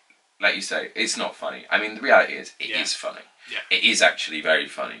 like you say, it's not funny. I mean, the reality is, it is funny. Yeah. It is actually very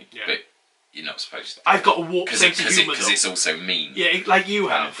funny, Yeah. but you're not supposed to. I've got a warped sense of humour, because it's also mean. Yeah, like you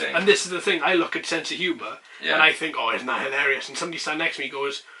kind have. of thing. And this is the thing, I look at sense of humour, Yeah. and I think, oh, isn't that hilarious? And somebody standing next to me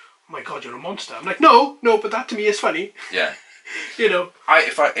goes, oh my God, you're a monster. I'm like, no, but that to me is funny. Yeah. You know.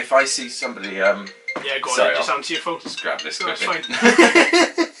 If I see somebody Yeah, go on, sorry, just I'll answer your phone. just grab this No, it's quickly.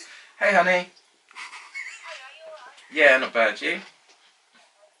 fine. Hey, honey. Yeah, not bad. You?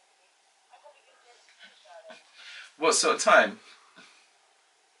 What sort of time?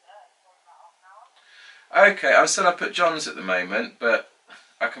 Okay, I'm still up at John's at the moment, but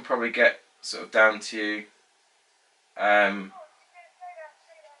I can probably get sort of down to you.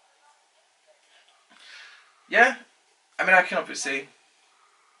 Yeah, I mean, I can obviously.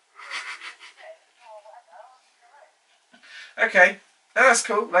 Okay, no, that's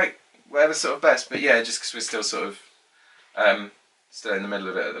cool. Like, whatever's sort of best, but yeah, just because we're still sort of still in the middle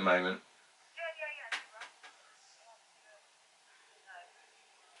of it at the moment.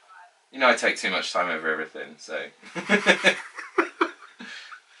 You know, I take too much time over everything, so.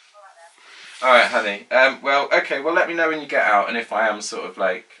 Alright, honey. Well, okay, well, let me know when you get out, and if I am sort of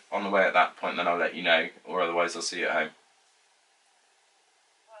like on the way at that point, then I'll let you know, or otherwise I'll see you at home.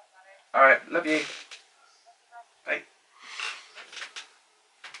 Alright, love you. Bye.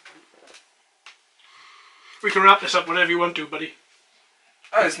 We can wrap this up whenever you want to, buddy.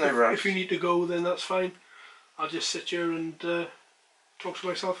 Oh, there's no rush. If you need to go, then that's fine. I'll just sit here and talk to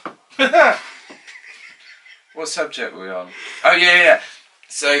myself. What subject were we on? Oh, yeah.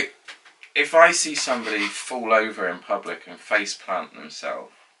 So, if I see somebody fall over in public and face plant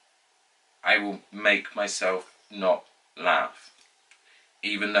themselves, I will make myself not laugh.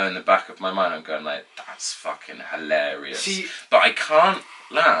 Even though in the back of my mind I'm going like, that's fucking hilarious. See, but I can't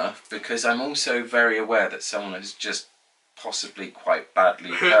laugh because I'm also very aware that someone has just possibly quite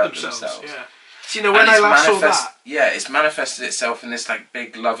badly hurt themselves. Yeah. See, now when I last saw that... Yeah, it's manifested itself in this like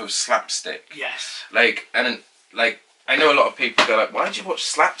big love of slapstick. Yes. Like, and like, I know a lot of people go like, why did you watch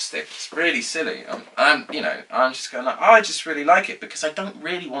slapstick? It's really silly. I'm just going like, oh, I just really like it because I don't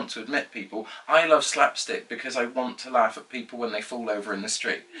really want to admit people, I love slapstick because I want to laugh at people when they fall over in the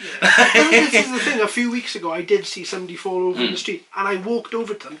street. Yeah. This is the thing, a few weeks ago I did see somebody fall over in the street and I walked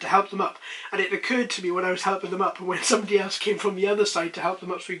over to them to help them up, and it occurred to me when I was helping them up and when somebody else came from the other side to help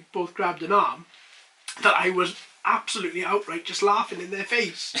them up, so we both grabbed an arm, that I was absolutely outright just laughing in their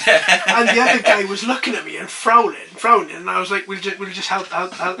face. And the other guy was looking at me and frowning, and I was like, we'll just help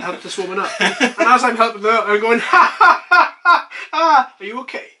this woman up. And as I'm helping her up, I'm going, ha ha ha ha ha, are you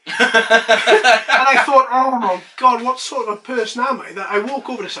okay? And I thought, oh my God, what sort of a person am I that I walk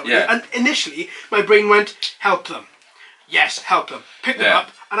over to somebody and initially my brain went, help them. Yes, help them. Pick them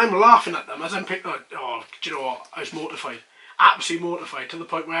up, and I'm laughing at them as I'm picking up. Oh, do you know what? I was mortified. Absolutely mortified, to the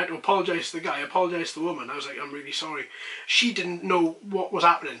point where I had to apologise to the guy, apologise to the woman. I was like, I'm really sorry. She didn't know what was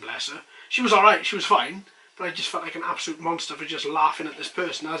happening, bless her. She was alright, she was fine, but I just felt like an absolute monster for just laughing at this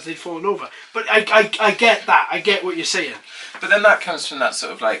person as they'd fallen over. But I get that, I get what you're saying. But then that comes from that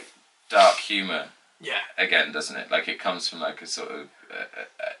sort of like dark humour. Yeah. Again, doesn't it? Like it comes from like a sort of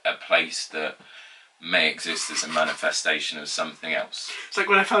a place that may exist as a manifestation of something else. It's like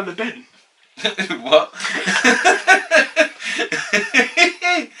when I found the bin. What?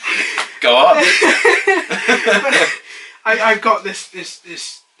 Go on. I've got this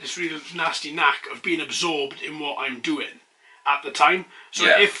real nasty knack of being absorbed in what I'm doing at the time. So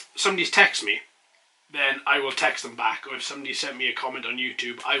if somebody's text me, then I will text them back. Or if somebody sent me a comment on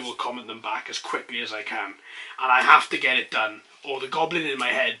YouTube, I will comment them back as quickly as I can. And I have to get it done, or the goblin in my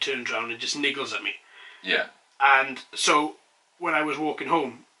head turns around and just niggles at me. Yeah. And so when I was walking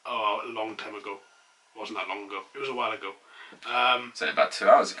home, a long time ago, it wasn't that long ago, it was a while ago. So about 2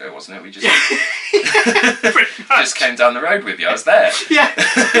 hours ago, wasn't it? We just just came down the road with you. I was there. Yeah,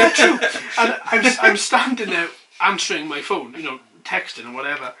 true. And I'm standing there answering my phone, texting and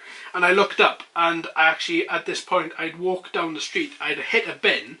whatever, and I looked up, and I actually, at this point, I'd walked down the street, I'd hit a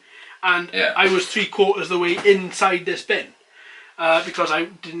bin, and I was 3/4 the way inside this bin, because I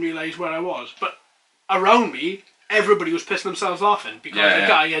didn't realise where I was. But around me, everybody was pissing themselves laughing, because the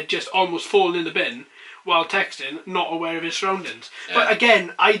guy had just almost fallen in the bin while texting, not aware of his surroundings. But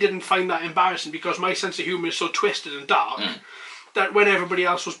again, I didn't find that embarrassing, because my sense of humour is so twisted and dark, that when everybody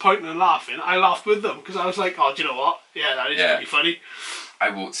else was pointing and laughing, I laughed with them, because I was like, oh, do you know what? Yeah, that is pretty funny. I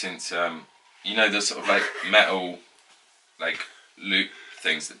walked into, you know, the sort of like metal, like loop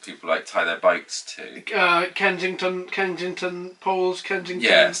things that people like tie their bikes to. Kensington poles, Kensington.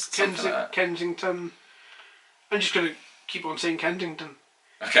 Yes, something like that. Kensington. I'm just going to keep on saying Kensington.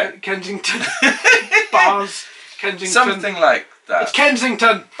 Okay. Kensington. Bars. Kensington. Something like that. It's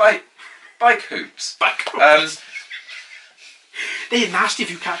Kensington. Bike hoops. Bike hoops. They're nasty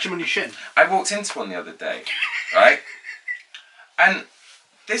if you catch them on your shin. I walked into one the other day, right? And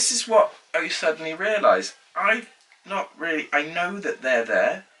this is what I suddenly realised. I know that they're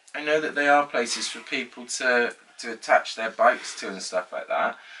there. I know that they are places for people to attach their bikes to and stuff like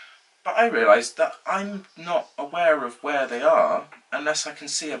that. But I realised that I'm not aware of where they are unless I can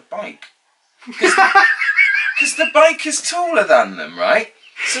see a bike. Because the bike is taller than them, right?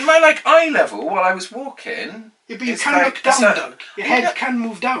 So my like eye level while I was walking... Yeah, but you can look down, Doug. Your head can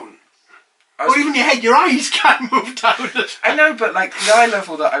move down. Or even your head, your eyes can move down. I know, but like the eye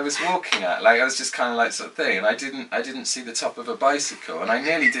level that I was walking at, like I was just kind of like sort of thing, and I didn't see the top of a bicycle, and I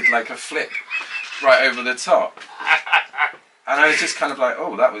nearly did like a flip right over the top, and I was just kind of like,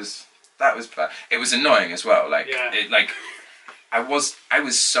 oh, that was bad. It was annoying as well. Like I was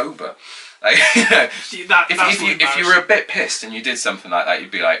sober. Like, you know, see, if you were a bit pissed and you did something like that,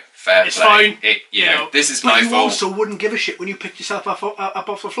 you'd be like, fair it's play. Fine. You know, this is my fault. But you also wouldn't give a shit when you picked yourself up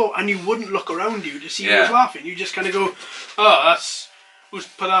off the floor, and you wouldn't look around you to see who was laughing. You just kind of go, oh, that's... who's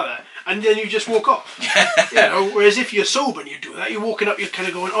put that there? And then you just walk off. You know, whereas if you're sober and you do that, you're walking up, you're kind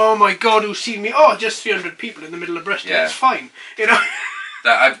of going, oh my God, who's seen me? Oh, just 300 people in the middle of Bristol. Yeah. It's fine. You know?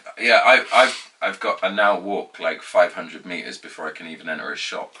 I've got a now walk like 500 metres before I can even enter a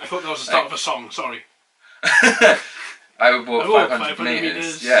shop. I thought that was the start of a song, sorry. I would walk 500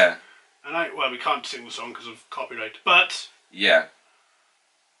 metres. Yeah. And we can't sing the song because of copyright, but... Yeah.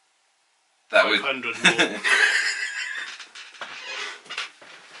 That 500 more.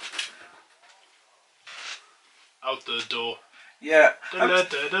 Out the door. Yeah.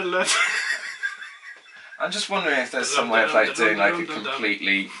 I'm just wondering if there's some way of like doing like a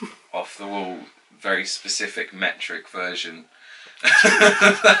completely off the wall, very specific metric version.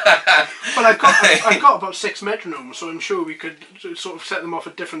 Well, I've got about 6 metronomes, so I'm sure we could sort of set them off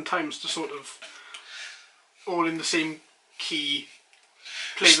at different times to sort of all in the same key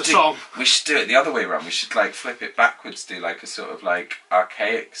play the song. We should do it the other way around. We should like flip it backwards, do like a sort of like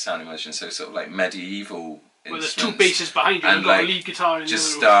archaic sounding version, so sort of like medieval. Well, there's 2 basses behind you and you've got a lead guitar in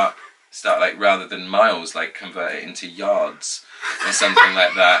just start like rather than miles, like convert it into yards or something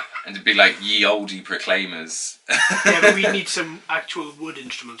like that, and it'd be like Ye Olde Proclaimers. Yeah, but we need some actual wood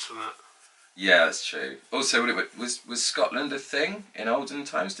instruments for that. Yeah, that's true. Also, was Scotland a thing in olden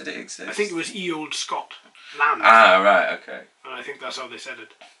times? Did it exist? I think it was Ye Olde Scot land. Ah, right, okay. And I think that's how they said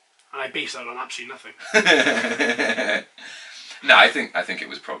it. And I base that on absolutely nothing. No, I think it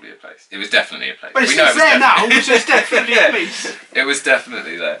was probably a place. It was definitely a place. But it's there now, so it's definitely a place. It was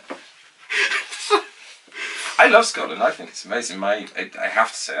definitely there. I love Scotland. I think it's amazing. I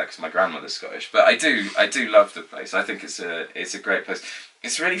have to say that because my grandmother's Scottish, but I do love the place. I think it's a great place.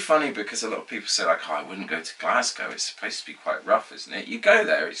 It's really funny because a lot of people say like, oh, I wouldn't go to Glasgow. It's supposed to be quite rough, isn't it? You go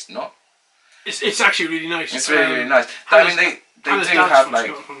there, it's not. It's actually really nice. It's really nice. I mean, they do have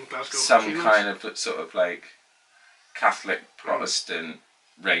like some kind of sort of like Catholic, Protestant,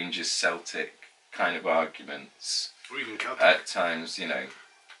 Rangers, Celtic kind of arguments. Or even Celtic. At times, you know,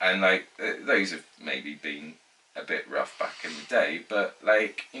 and like those have maybe been a bit rough back in the day, but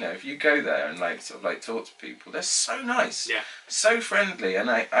like, you know, if you go there and like sort of like talk to people, they're so nice, so friendly, and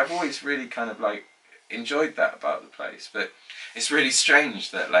I've always really kind of like enjoyed that about the place. But it's really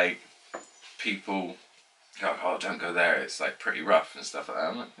strange that like people go, oh, don't go there, it's like pretty rough and stuff like that.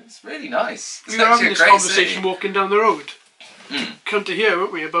 I'm like, it's really nice. We were having this conversation walking down the road. Come to hear,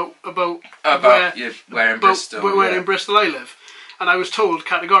 weren't we, about where in Bristol. Where in Bristol I live, and I was told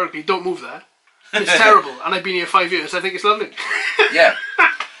categorically, don't move there. It's terrible, and I've been here 5 years. I think it's lovely. Yeah,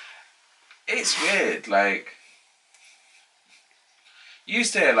 it's weird. Like, you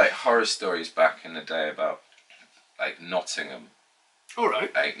used to hear like horror stories back in the day about like Nottingham. All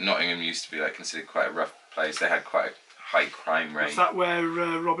right. Like Nottingham used to be like considered quite a rough place. They had quite a high crime rate. Was that where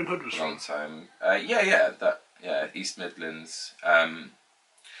Robin Hood was from? Long time. Yeah. That Yeah, East Midlands. I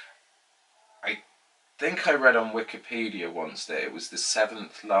think I read on Wikipedia once that it was the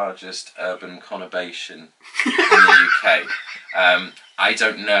 7th largest urban conurbation in the UK. I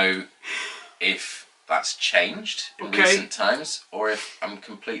don't know if that's changed in recent times or if I'm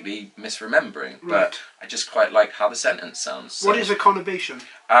completely misremembering, but I just quite like how the sentence sounds. So, what is a conurbation?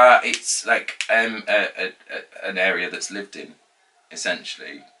 It's like an area that's lived in,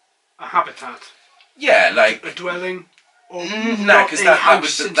 essentially. A habitat? Yeah, like... A dwelling? Or no, because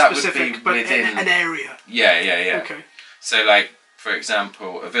that would be but within... an area. Yeah. Okay. So, like, for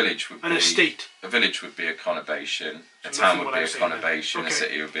example, a village would be... An estate. A village would be a conurbation. A So town would be a saying conurbation. then. Okay. A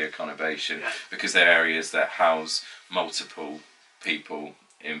city would be a conurbation. Yeah. Because they're areas that house multiple people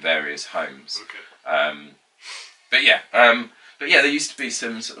in various homes. Okay. But yeah, there used to be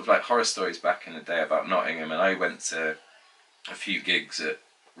some sort of like horror stories back in the day about Nottingham, and I went to a few gigs at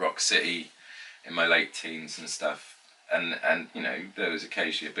Rock City in my late teens and stuff, and you know, there was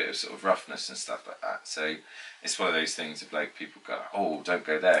occasionally a bit of sort of roughness and stuff like that. So it's one of those things of like people go, oh, don't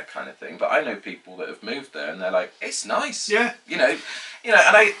go there kind of thing. But I know people that have moved there and they're like, it's nice. Yeah. You know, and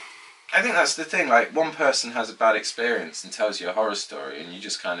I think that's the thing. Like, one person has a bad experience and tells you a horror story, and you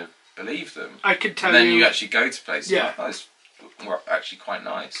just kind of believe them. I could tell and then you. you actually go to places. Yeah. Oh, it's actually quite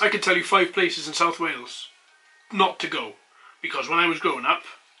nice. I could tell you 5 places in South Wales not to go, because when I was growing up,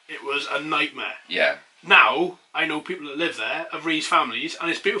 it was a nightmare. Yeah. Now I know people that live there, have raised families, and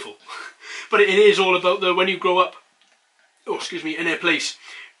it's beautiful. But it is all about when you grow up. Oh, excuse me, in a place.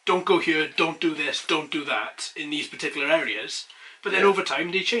 Don't go here. Don't do this. Don't do that in these particular areas. But then over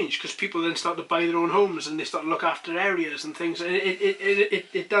time they change, because people then start to buy their own homes and they start to look after areas and things. And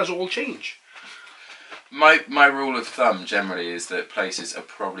it does all change. My rule of thumb generally is that places are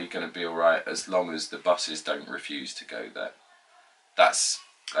probably going to be alright as long as the buses don't refuse to go there. That's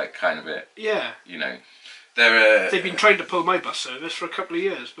like kind of it. Yeah. You know, they've been trying to pull my bus service for a couple of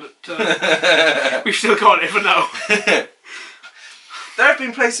years, but we've still got it for now. There have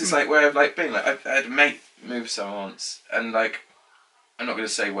been places like where I've like been like I had a mate move somewhere once, and like I'm not going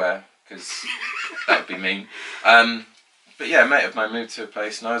to say where because that would be mean. But yeah, a mate of mine moved to a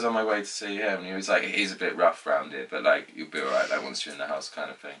place, and I was on my way to see him, and he was like, "It is a bit rough round here, but like you'll be alright, like once you're in the house,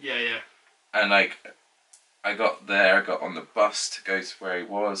 kind of thing." Yeah. And like, I got there, I got on the bus to go to where he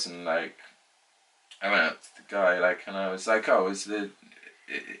was, and like, I went up to the guy, like, and I was like, "Oh, is the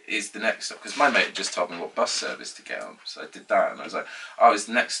next stop?" Because my mate had just told me what bus service to get on, so I did that, and I was like, "Oh, is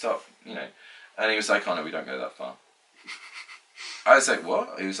the next stop?" You know, and he was like, "Oh no, we don't go that far." I was like,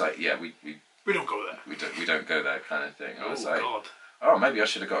 "What?" He was like, "Yeah, we don't go there. We don't go there," kind of thing. I was like, God. "Oh, maybe I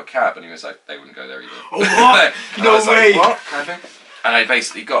should have got a cab," and he was like, "They wouldn't go there either." Oh, what? No way. Like, what? Kind of thing. And I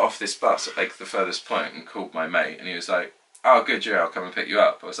basically got off this bus at like the furthest point and called my mate, and he was like, "Oh, good, yeah, I'll come and pick you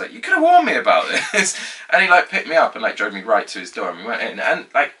up." I was like, "You could have warned me about this." And he like picked me up and like drove me right to his door, and we went in, and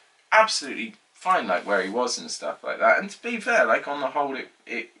like absolutely fine, like where he was and stuff like that. And to be fair, like on the whole,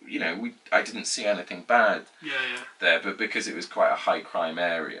 it you know, I didn't see anything bad there, but because it was quite a high crime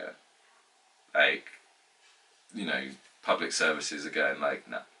area, like, you know, public services are going like,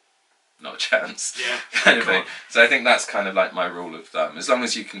 no, not a chance. Yeah. Kind of thing. So I think that's kind of like my rule of thumb. As long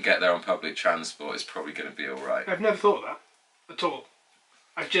as you can get there on public transport, it's probably going to be alright. I've never thought of that at all.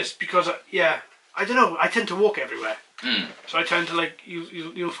 I've just, because, I don't know, I tend to walk everywhere. So I tend to, like,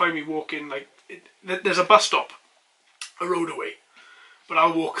 you'll find me walking, like, there's a bus stop a road away, but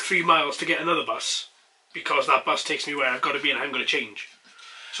I'll walk 3 miles to get another bus, because that bus takes me where I've got to be and I'm going to change.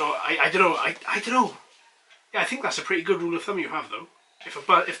 So I don't know, I don't know. Yeah, I think that's a pretty good rule of thumb you have, though.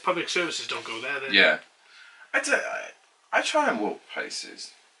 If public services don't go there, then... Yeah. I try and walk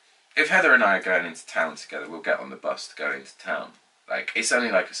places. If Heather and I are going into town together, we'll get on the bus to go into town. Like, it's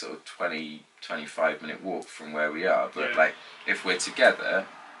only like a sort of 20-25 minute walk from where we are, but like, if we're together,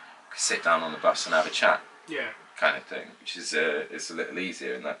 we can sit down on the bus and have a chat. Yeah. Kind of thing, which is it's a little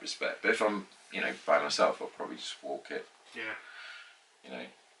easier in that respect. But if I'm, you know, by myself, I'll probably just walk it. Yeah. You know,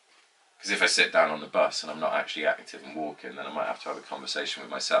 because if I sit down on the bus and I'm not actually active and walking, then I might have to have a conversation with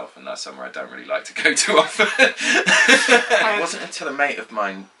myself, and that's somewhere I don't really like to go too often. It wasn't until a mate of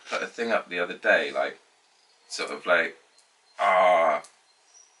mine put a thing up the other day, like, sort of like,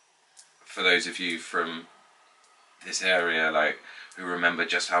 for those of you from this area, like, who remember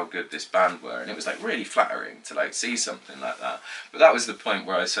just how good this band were, and it was like really flattering to like see something like that. But that was the point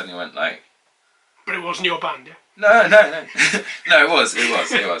where I suddenly went like, but it wasn't your band, yeah? No. No, it was.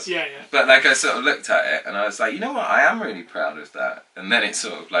 Yeah. But like, I sort of looked at it and I was like, you know what, I am really proud of that. And then it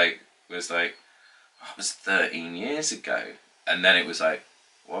sort of like was like, oh, it was 13 years ago. And then it was like,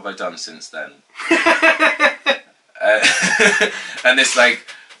 what have I done since then? And this like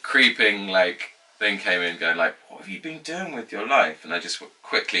creeping like thing came in going like, have you been doing with your life? And I just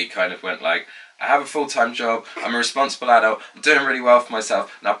quickly kind of went like, I have a full-time job, I'm a responsible adult, I'm doing really well for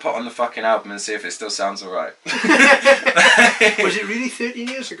myself, now put on the fucking album and see if it still sounds alright. Was it really 13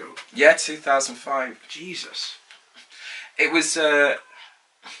 years ago? Yeah, 2005. Jesus. It was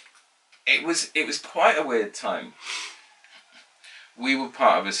quite a weird time. We were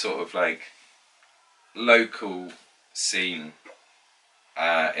part of a sort of like local scene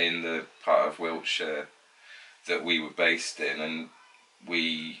in the part of Wiltshire that we were based in, and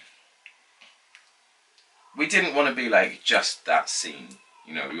we didn't want to be like just that scene,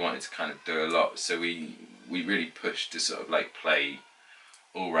 you know. We wanted to kind of do a lot, so we really pushed to sort of like play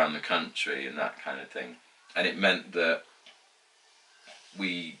all around the country and that kind of thing, and it meant that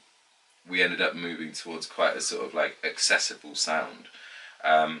we ended up moving towards quite a sort of like accessible sound.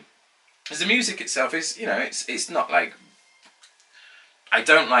 Because the music itself is, you know, it's not like, I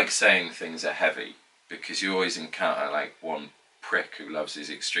don't like saying things are heavy, because you always encounter like one prick who loves his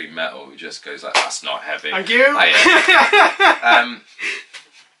extreme metal who just goes like, that's not heavy. Thank you.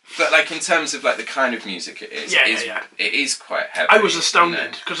 But like in terms of like the kind of music it is, it is quite heavy. I was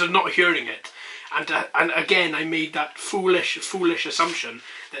astounded because of not hearing it. And again, I made that foolish assumption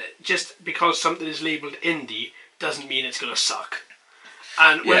that just because something is labelled indie doesn't mean it's going to suck.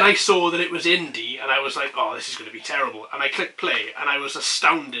 And when I saw that it was indie, and I was like, oh, this is going to be terrible, and I clicked play, and I was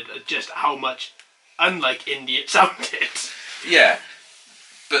astounded at just how much unlike indie it sounded. Yeah,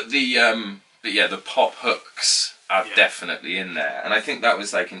 but the pop hooks are definitely in there, and I think that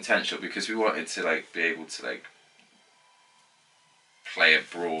was like intentional because we wanted to like be able to like play a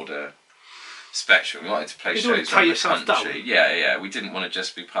broader spectrum. We wanted to play shows around the country. Yeah. We didn't want to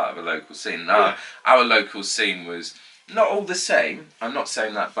just be part of a local scene. Our local scene was not all the same. I'm not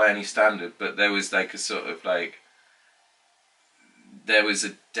saying that by any standard, but there was like a sort of like, there was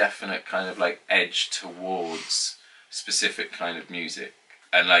a definite kind of like edge towards specific kind of music.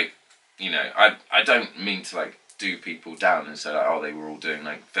 And like, you know, I don't mean to like do people down and say like, oh, they were all doing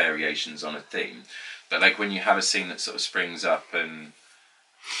like variations on a theme, but like when you have a scene that sort of springs up and,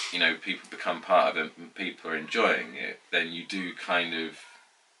 you know, people become part of it and people are enjoying it, then you do kind of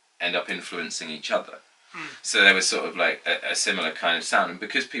end up influencing each other. So there was sort of like a similar kind of sound, and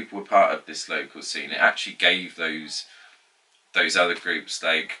because people were part of this local scene, it actually gave those other groups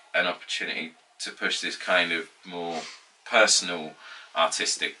like an opportunity to push this kind of more personal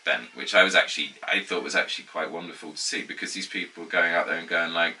artistic bent, which I thought was actually quite wonderful to see, because these people were going out there and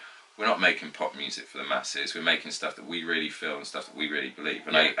going like, we're not making pop music for the masses, we're making stuff that we really feel and stuff that we really believe,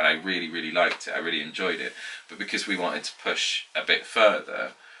 and I really liked it, I really enjoyed it, but because we wanted to push a bit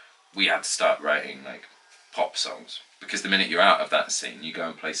further, we had to start writing like pop songs, because the minute you're out of that scene, you go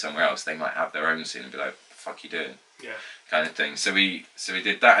and play somewhere else, they might have their own scene and be like, what the fuck you doing? Yeah. Kind of thing. So we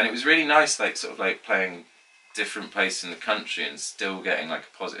did that, and it was really nice, like sort of like playing different places in the country and still getting like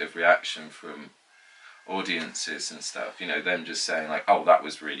a positive reaction from audiences and stuff, you know, them just saying like, oh, that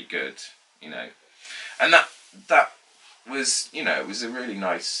was really good, you know. And that was, you know, it was a really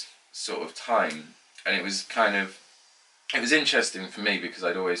nice sort of time, and it was interesting for me because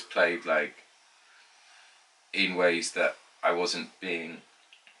I'd always played like in ways that I wasn't being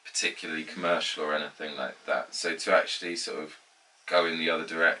particularly commercial or anything like that. So to actually sort of go in the other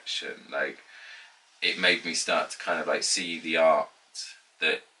direction, like, it made me start to kind of like see the art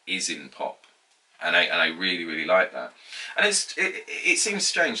that is in pop, and I really like that. And it seems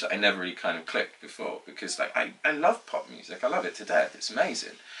strange that I never really kind of clicked before, because like I love pop music, I love it to death, it's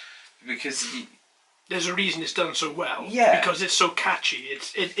amazing, because there's a reason it's done so well. Yeah. Because it's so catchy.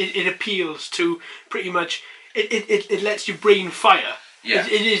 It appeals to pretty much. It lets your brain fire. Yeah.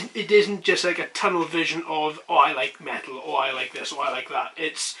 It isn't just like a tunnel vision of, oh, I like metal, or I like this, or I like that.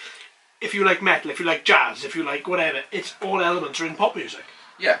 It's, if you like metal, if you like jazz, if you like whatever, it's all elements are in pop music.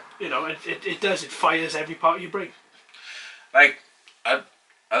 Yeah. You know, it fires every part of your brain. Like, a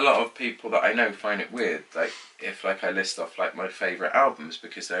lot of people that I know find it weird, like, if like I list off like my favourite albums,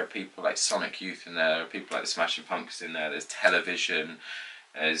 because there are people like Sonic Youth in there, there are people like the Smashing Pumpkins in there, there's Television,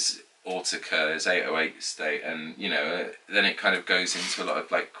 there's Autica, there's 808 State, and you know, then it kind of goes into a lot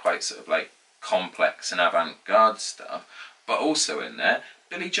of like quite sort of like complex and avant-garde stuff, but also in there,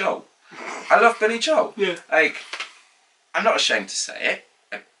 Billy Joel. I love Billy Joel. Yeah. Like, I'm not ashamed to say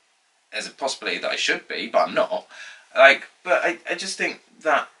it. There's a possibility that I should be, but I'm not. Like, but I just think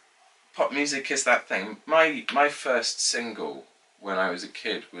that pop music is that thing. My first single when I was a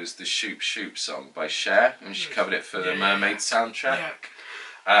kid was the Shoop Shoop song by Cher, and she covered it for the Mermaid soundtrack.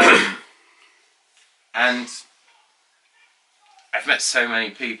 Yeah. And I've met so many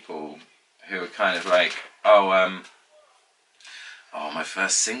people who are kind of like, oh, oh, my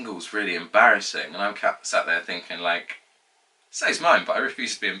first single's really embarrassing, and I'm sat there thinking like, say's mine, but I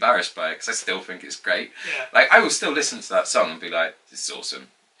refuse to be embarrassed by it because I still think it's great. Yeah. Like, I will still listen to that song and be like, this is awesome.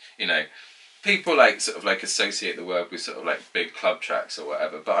 You know, people like sort of like associate the word with sort of like big club tracks or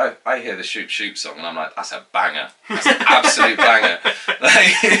whatever, but I hear the Shoot Shoot song and I'm like, that's a banger. That's an absolute banger.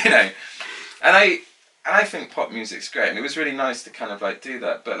 Like, you know, and I think pop music's great, and it was really nice to kind of like do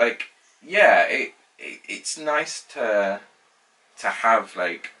that. But like, yeah, it's nice to have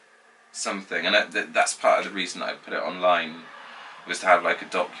like something, and that's part of the reason that I put it online, was to have like a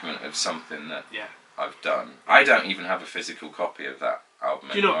document of something that I've done. I don't even have a physical copy of that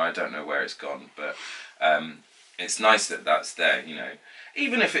album anymore. I don't know where it's gone, but it's nice that that's there, you know.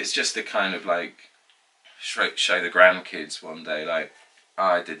 Even if it's just to kind of like show the grandkids one day, like, oh,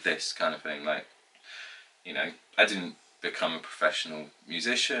 I did this kind of thing. Like, you know, I didn't become a professional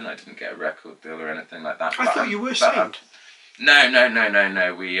musician. I didn't get a record deal or anything like that. I thought you were signed.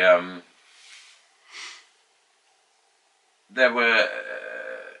 No. We there were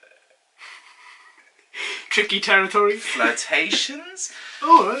tricky territory. Flirtations.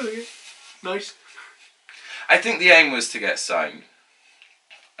 Oh, okay. Nice. I think the aim was to get signed,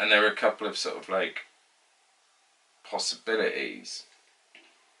 and there were a couple of sort of like possibilities.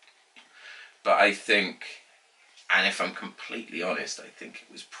 But I think, and if I'm completely honest, I think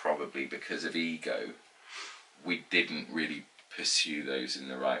it was probably because of ego. We didn't really pursue those in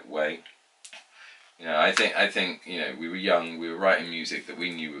the right way. You know, I think, you know, we were young, we were writing music that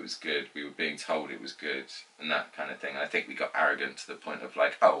we knew it was good, we were being told it was good, and that kind of thing. And I think we got arrogant to the point of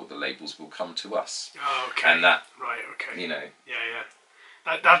like, oh, the labels will come to us. Oh, okay. And that, right, okay. you know.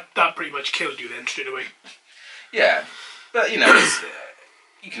 Yeah. That pretty much killed you then straight away. Yeah, but you know, it's,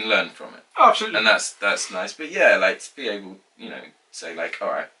 you can learn from it. Oh, absolutely. And that's nice. But yeah, like to be able, you know, say like, all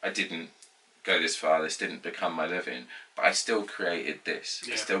right, I didn't go this far, this didn't become my living, but I still created this.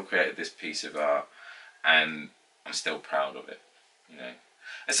 I still created this piece of art, and I'm still proud of it, you know.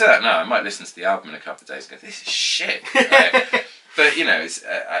 I say that now, I might listen to the album in a couple of days and go, this is shit. Right? But, you know, it's,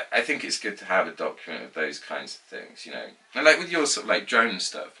 I think it's good to have a document of those kinds of things, you know. And like with your sort of like drone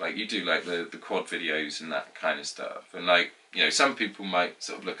stuff, like you do like the quad videos and that kind of stuff. And like, you know, some people might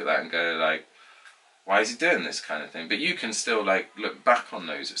sort of look at that and go like, why is he doing this kind of thing? But you can still like look back on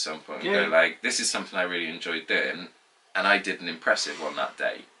those at some point and go like, this is something I really enjoyed doing, and I did an impressive one that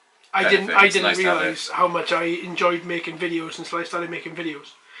day. I didn't realise how much I enjoyed making videos until I started making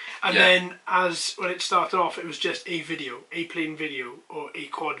videos. And then, when it started off, it was just a video, a plain video, or a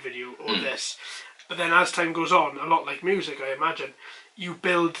quad video, or this. But then as time goes on, a lot like music, I imagine, you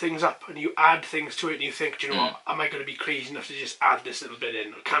build things up and you add things to it and you think, do you know what, am I going to be crazy enough to just add this little bit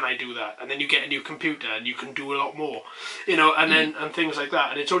in? Or can I do that? And then you get a new computer and you can do a lot more, you know, and then and things like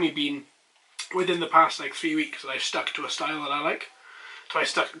that. And it's only been within the past like 3 weeks that I've stuck to a style that I like. So I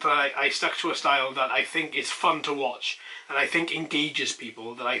stuck to a style that I think is fun to watch, that I think engages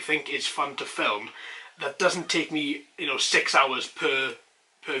people, that I think is fun to film, that doesn't take me, you know, 6 hours per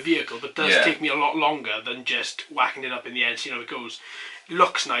vehicle, but does take me a lot longer than just whacking it up in the end. So, you know, it goes,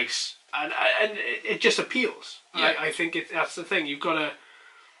 looks nice, and it just appeals. Yeah. I think that's the thing. You've got to,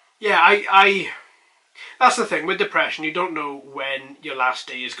 that's the thing with depression. You don't know when your last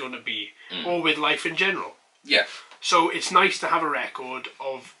day is going to be, or with life in general. Yeah. So it's nice to have a record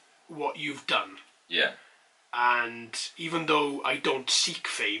of what you've done. Yeah. And even though I don't seek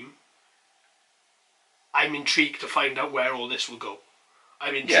fame, I'm intrigued to find out where all this will go.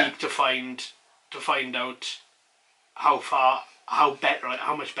 I'm intrigued to find out how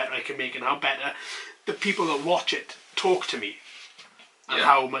much better I can make, and how better the people that watch it talk to me, and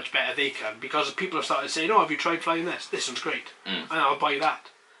how much better they can. Because people have started saying, "Oh, have you tried flying this? This one's great," and I'll buy that.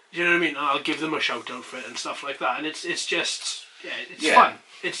 Do you know what I mean? And I'll give them a shout out for it and stuff like that. And it's just it's fun.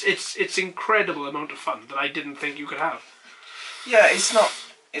 It's incredible amount of fun that I didn't think you could have. Yeah, it's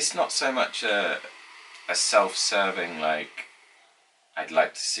not so much a self-serving like I'd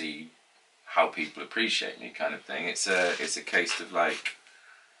like to see how people appreciate me kind of thing. It's a case of like,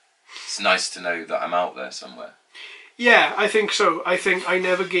 it's nice to know that I'm out there somewhere. Yeah, I think so. I think I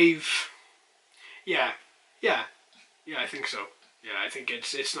never gave. Yeah, I think so. Yeah, I think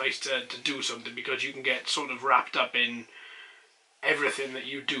it's nice to do something, because you can get sort of wrapped up in everything that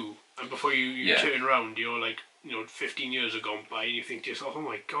you do, and before you turn around, you're like, you know, 15 years have gone by, and you think to yourself, oh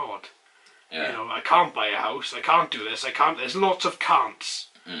my God, you know, I can't buy a house, I can't do this, I can't. There's lots of can'ts,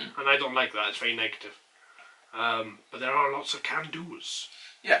 and I don't like that. It's very negative. But there are lots of can-dos.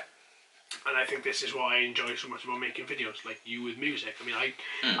 Yeah. And I think this is what I enjoy so much about making videos, like you with music. I mean,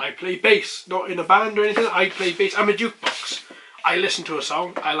 I play bass, not in a band or anything. I play bass. I'm a jukebox. I listen to a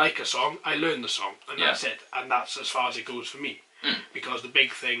song, I like a song, I learn the song, and that's it. And that's as far as it goes for me. Because the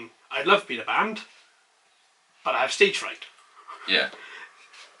big thing, I love being a band, but I have stage fright. Yeah.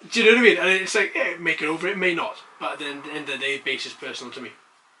 Do you know what I mean? And it's like, yeah, make it over, it may not. But at the end of the day, bass is personal to me.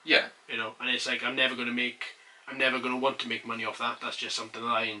 Yeah. You know, and it's like, I'm never going to want to make money off that. That's just something that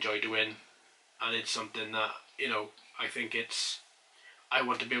I enjoy doing. And it's something that, you know, I think I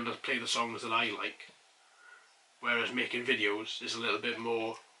want to be able to play the songs that I like. Whereas making videos is a little bit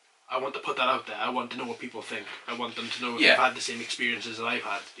more, I want to put that out there. I want to know what people think. I want them to know if they've had the same experiences that I've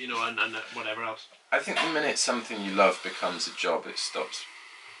had, you know, and whatever else. I think the minute something you love becomes a job, it stops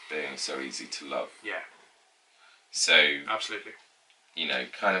being so easy to love. Yeah. So, absolutely. You know,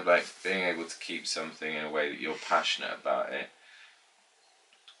 kind of like being able to keep something in a way that you're passionate about it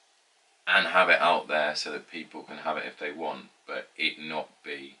and have it out there so that people can have it if they want, but it not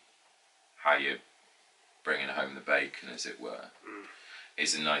be how you're bringing home the bacon, as it were,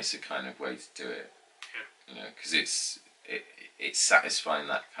 is a nicer kind of way to do it. Yeah. You know, because it's satisfying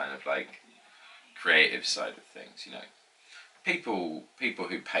that kind of like creative side of things. You know, people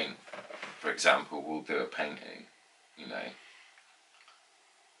who paint, for example, will do a painting. You know,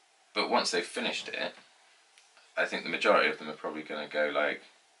 but once they've finished it, I think the majority of them are probably going to go like,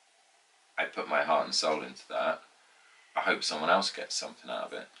 I put my heart and soul into that. I hope someone else gets something out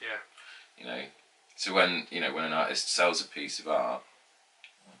of it. Yeah. You know, so when an artist sells a piece of art,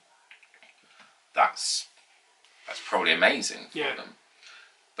 that's probably amazing for them.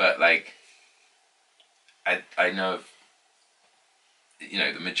 But like, I know of, you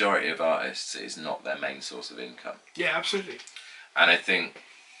know, the majority of artists is not their main source of income. Yeah, absolutely. And I think,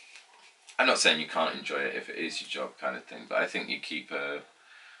 I'm not saying you can't enjoy it if it is your job kind of thing, but I think you keep a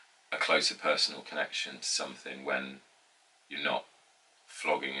closer personal connection to something when you're not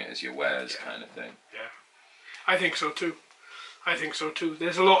flogging it as your wares kind of thing. Yeah, I think so too.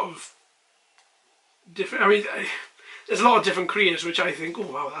 There's a lot of different, there's a lot of different careers which I think,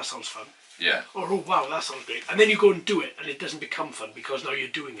 oh wow, that sounds fun. Yeah. Or, oh wow, that sounds great. And then you go and do it and it doesn't become fun because now you're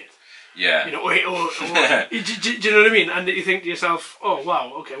doing it. Yeah. You know, or do you know what I mean? And you think to yourself, oh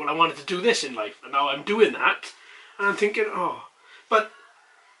wow, okay, well I wanted to do this in life and now I'm doing that. And I'm thinking, oh, but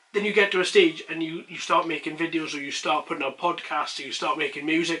then you get to a stage and you start making videos, or you start putting out podcasts, or you start making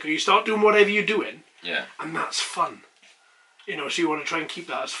music, or you start doing whatever you're doing. Yeah. And that's fun. You know, so you want to try and keep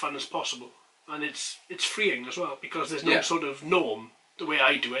that as fun as possible. And it's freeing as well, because there's no sort of norm. The way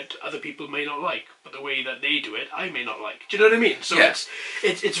I do it, other people may not like, but the way that they do it, I may not like. Do you know what I mean? So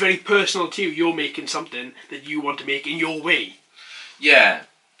it's very personal to you. You're making something that you want to make in your way. Yeah.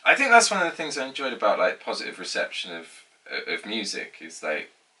 I think that's one of the things I enjoyed about like positive reception of music, is like,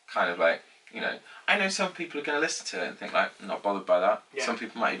 kind of like, you know, I know some people are going to listen to it and think like, I'm not bothered by that. Yeah. Some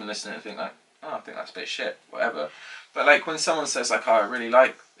people might even listen to it and think like, oh, I think that's a bit shit, whatever. But like when someone says like, oh, I really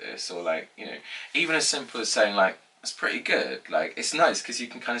like this, or like, you know, even as simple as saying like, that's pretty good, like, it's nice because you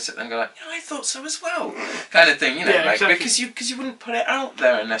can kind of sit there and go like, yeah, I thought so as well, kind of thing, you know, like, exactly. because you wouldn't put it out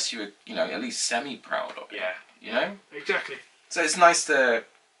there unless you were, you know, at least semi-proud of it. Yeah. You know? Exactly. So it's nice to,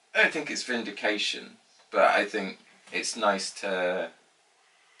 I don't think it's vindication, but I think it's nice to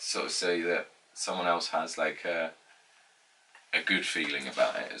sort of say that someone else has like a good feeling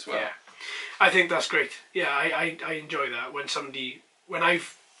about it as well. Yeah, I think that's great. Yeah, I enjoy that when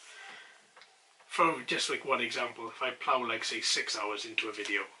I've, for just like one example, if I plough like say 6 hours into a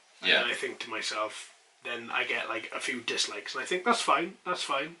video, and I think to myself, then I get like a few dislikes, and I think that's fine.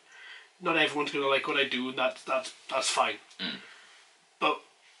 Not everyone's gonna like what I do, and that's fine. But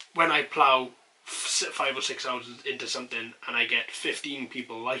when I plough 5 or 6 hours into something and I get 15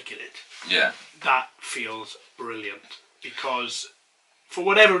 people liking it, that feels brilliant, because for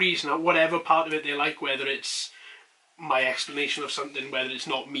whatever reason, whatever part of it they like, whether it's my explanation of something, whether it's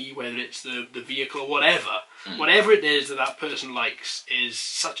not me, whether it's the vehicle, whatever it is that person likes, is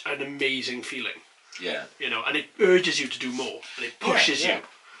such an amazing feeling. Yeah. You know, and it urges you to do more, and it pushes you.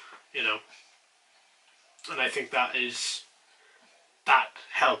 You know, and I think that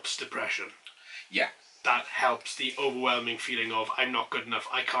helps depression. Yeah. That helps the overwhelming feeling of, I'm not good enough,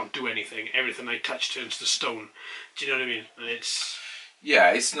 I can't do anything, everything I touch turns to stone. Do you know what I mean? And it's...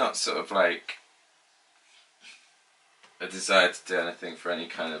 Yeah, it's not sort of like a desire to do anything for any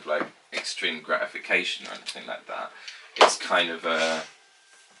kind of like extreme gratification or anything like that. It's kind of I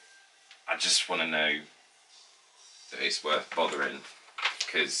just want to know that it's worth bothering,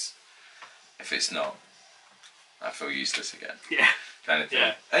 because if it's not, I feel useless again. Yeah. Kind of thing.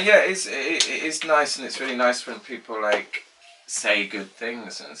 Yeah. And yeah, it is nice, and it's really nice when people like say good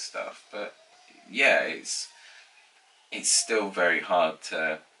things and stuff. But yeah, it's still very hard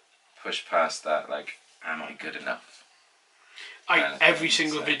to push past that. Like, am I good enough? Every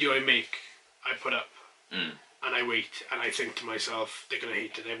single video I make, I put up. and I wait, and I think to myself, they're going to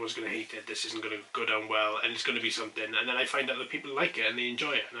hate it, everyone's going to hate it, this isn't going to go down well, and it's going to be something, and then I find out that people like it and they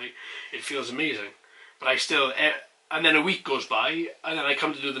enjoy it, and it feels amazing. But I still, and then a week goes by, and then I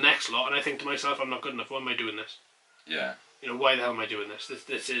come to do the next lot, and I think to myself, I'm not good enough. Why am I doing this? Yeah. You know, why the hell am I doing this?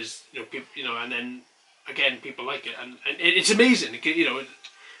 This is, you know, people, you know, and then again, people like it, and it's amazing. You know,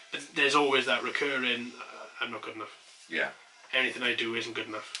 there's always that recurring, I'm not good enough. Yeah. Anything I do isn't good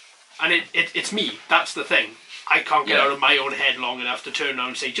enough. And it's me. That's the thing. I can't get out of my own head long enough to turn around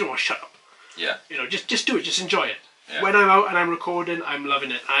and say, do you know what, shut up. Yeah. You know, just do it. Just enjoy it. Yeah. When I'm out and I'm recording, I'm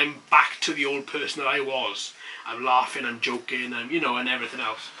loving it. I'm back to the old person that I was. I'm laughing, I'm joking, you know, and everything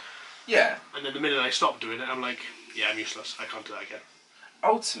else. Yeah. And then the minute I stop doing it, I'm like, yeah, I'm useless. I can't do that again.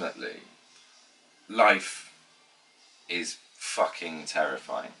 Ultimately, life is fucking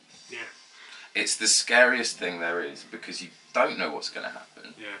terrifying. Yeah. It's the scariest thing there is because you don't know what's going to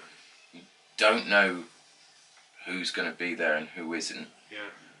happen. Yeah. You don't know who's going to be there and who isn't.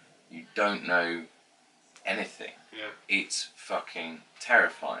 Yeah. You don't know anything. Yeah. It's fucking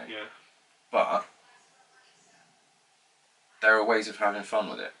terrifying. Yeah. But there are ways of having fun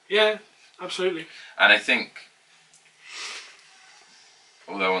with it. Yeah, absolutely. And I think,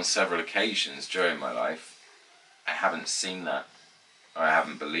 although on several occasions during my life, I haven't seen that, or I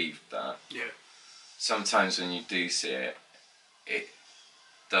haven't believed that. Yeah. Sometimes when you do see it, it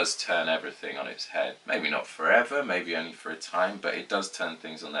does turn everything on its head. Maybe not forever, maybe only for a time, but it does turn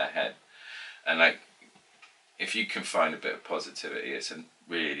things on their head. And like, if you can find a bit of positivity, it's a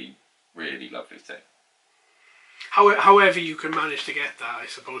really, really lovely thing. However you can manage to get that, I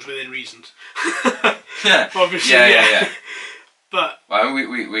suppose, within reasons. Yeah. Obviously, yeah. But well,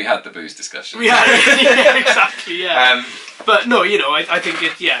 we had the booze discussion. We had it, yeah, exactly, yeah. But no, you know, I think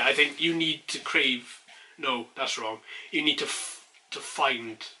I think you need to crave. No, that's wrong. You need to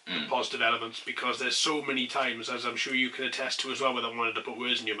find the positive elements, because there's so many times, as I'm sure you can attest to as well, without wanting to put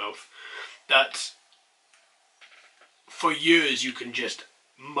words in your mouth, that for years you can just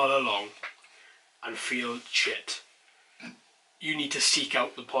mull along and feel shit. You need to seek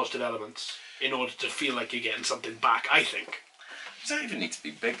out the positive elements in order to feel like you're getting something back, I think. It doesn't even need to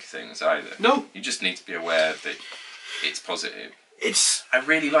be big things either. No. You just need to be aware that it's positive. It's... I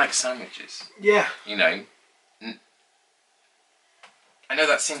really like sandwiches. Yeah. You know, I know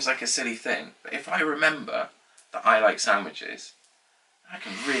that seems like a silly thing, but if I remember that I like sandwiches, I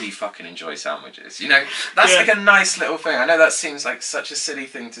can really fucking enjoy sandwiches. You know, that's like a nice little thing. I know that seems like such a silly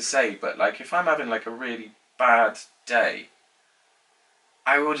thing to say, but like if I'm having like a really bad day,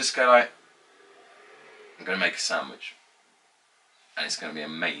 I will just go like, I'm going to make a sandwich. And it's going to be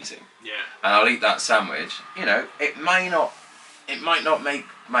amazing. Yeah. And I'll eat that sandwich. You know, it might not make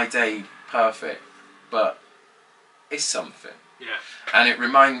my day perfect, but it's something. Yeah. And it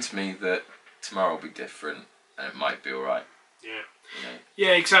reminds me that tomorrow will be different, and it might be all right. Yeah. You know?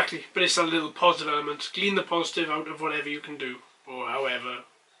 Yeah, exactly. But it's a little positive element. Glean the positive out of whatever you can do, or however,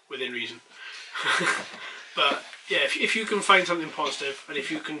 within reason. But yeah, if you can find something positive, and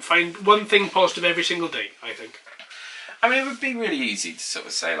if you can find one thing positive every single day, I think. I mean, it would be really easy to sort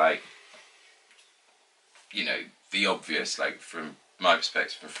of say, like, you know, the obvious, like, from my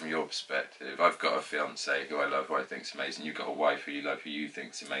perspective and from your perspective. I've got a fiance who I love, who I think's amazing. You've got a wife who you love, who you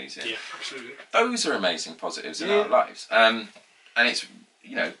think's amazing. Yeah, absolutely. Those are amazing positives in our lives. And it's,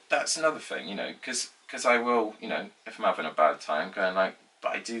 you know, that's another thing, you know, because I will, you know, if I'm having a bad time, going like,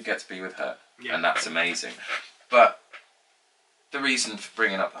 but I do get to be with her. Yeah. And that's amazing. But the reason for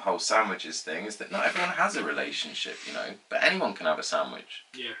bringing up the whole sandwiches thing is that not everyone has a relationship, you know, but anyone can have a sandwich.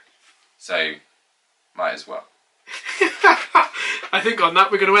 Yeah. So, might as well. I think on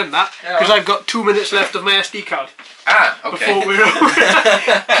that we're going to end that, because I've got 2 minutes left of my SD card. Ah, okay. Before we're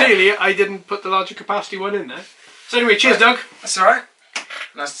over. Clearly, I didn't put the larger capacity one in there. So anyway, cheers, Doug. That's alright.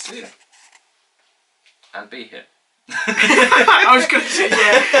 Nice to see you. And be here. I was going to say,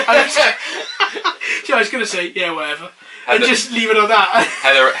 yeah. I was going to say, yeah, whatever. Heather, and just leave it on that.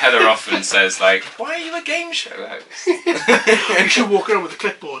 Heather often says, like, why are you a game show host? You should walk around with a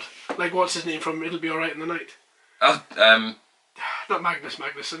clipboard. Like, what's his name from It'll Be Alright in the Night? Oh, not Magnus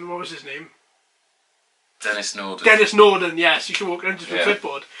Magnuson, what was his name? Dennis Norden. Dennis Norden, yes. You should walk around just with a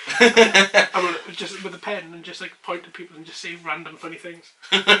clipboard. Just with a pen and just like point to people and just say random funny things.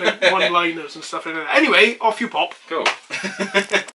 Like one-liners and stuff like that. Anyway, off you pop. Cool.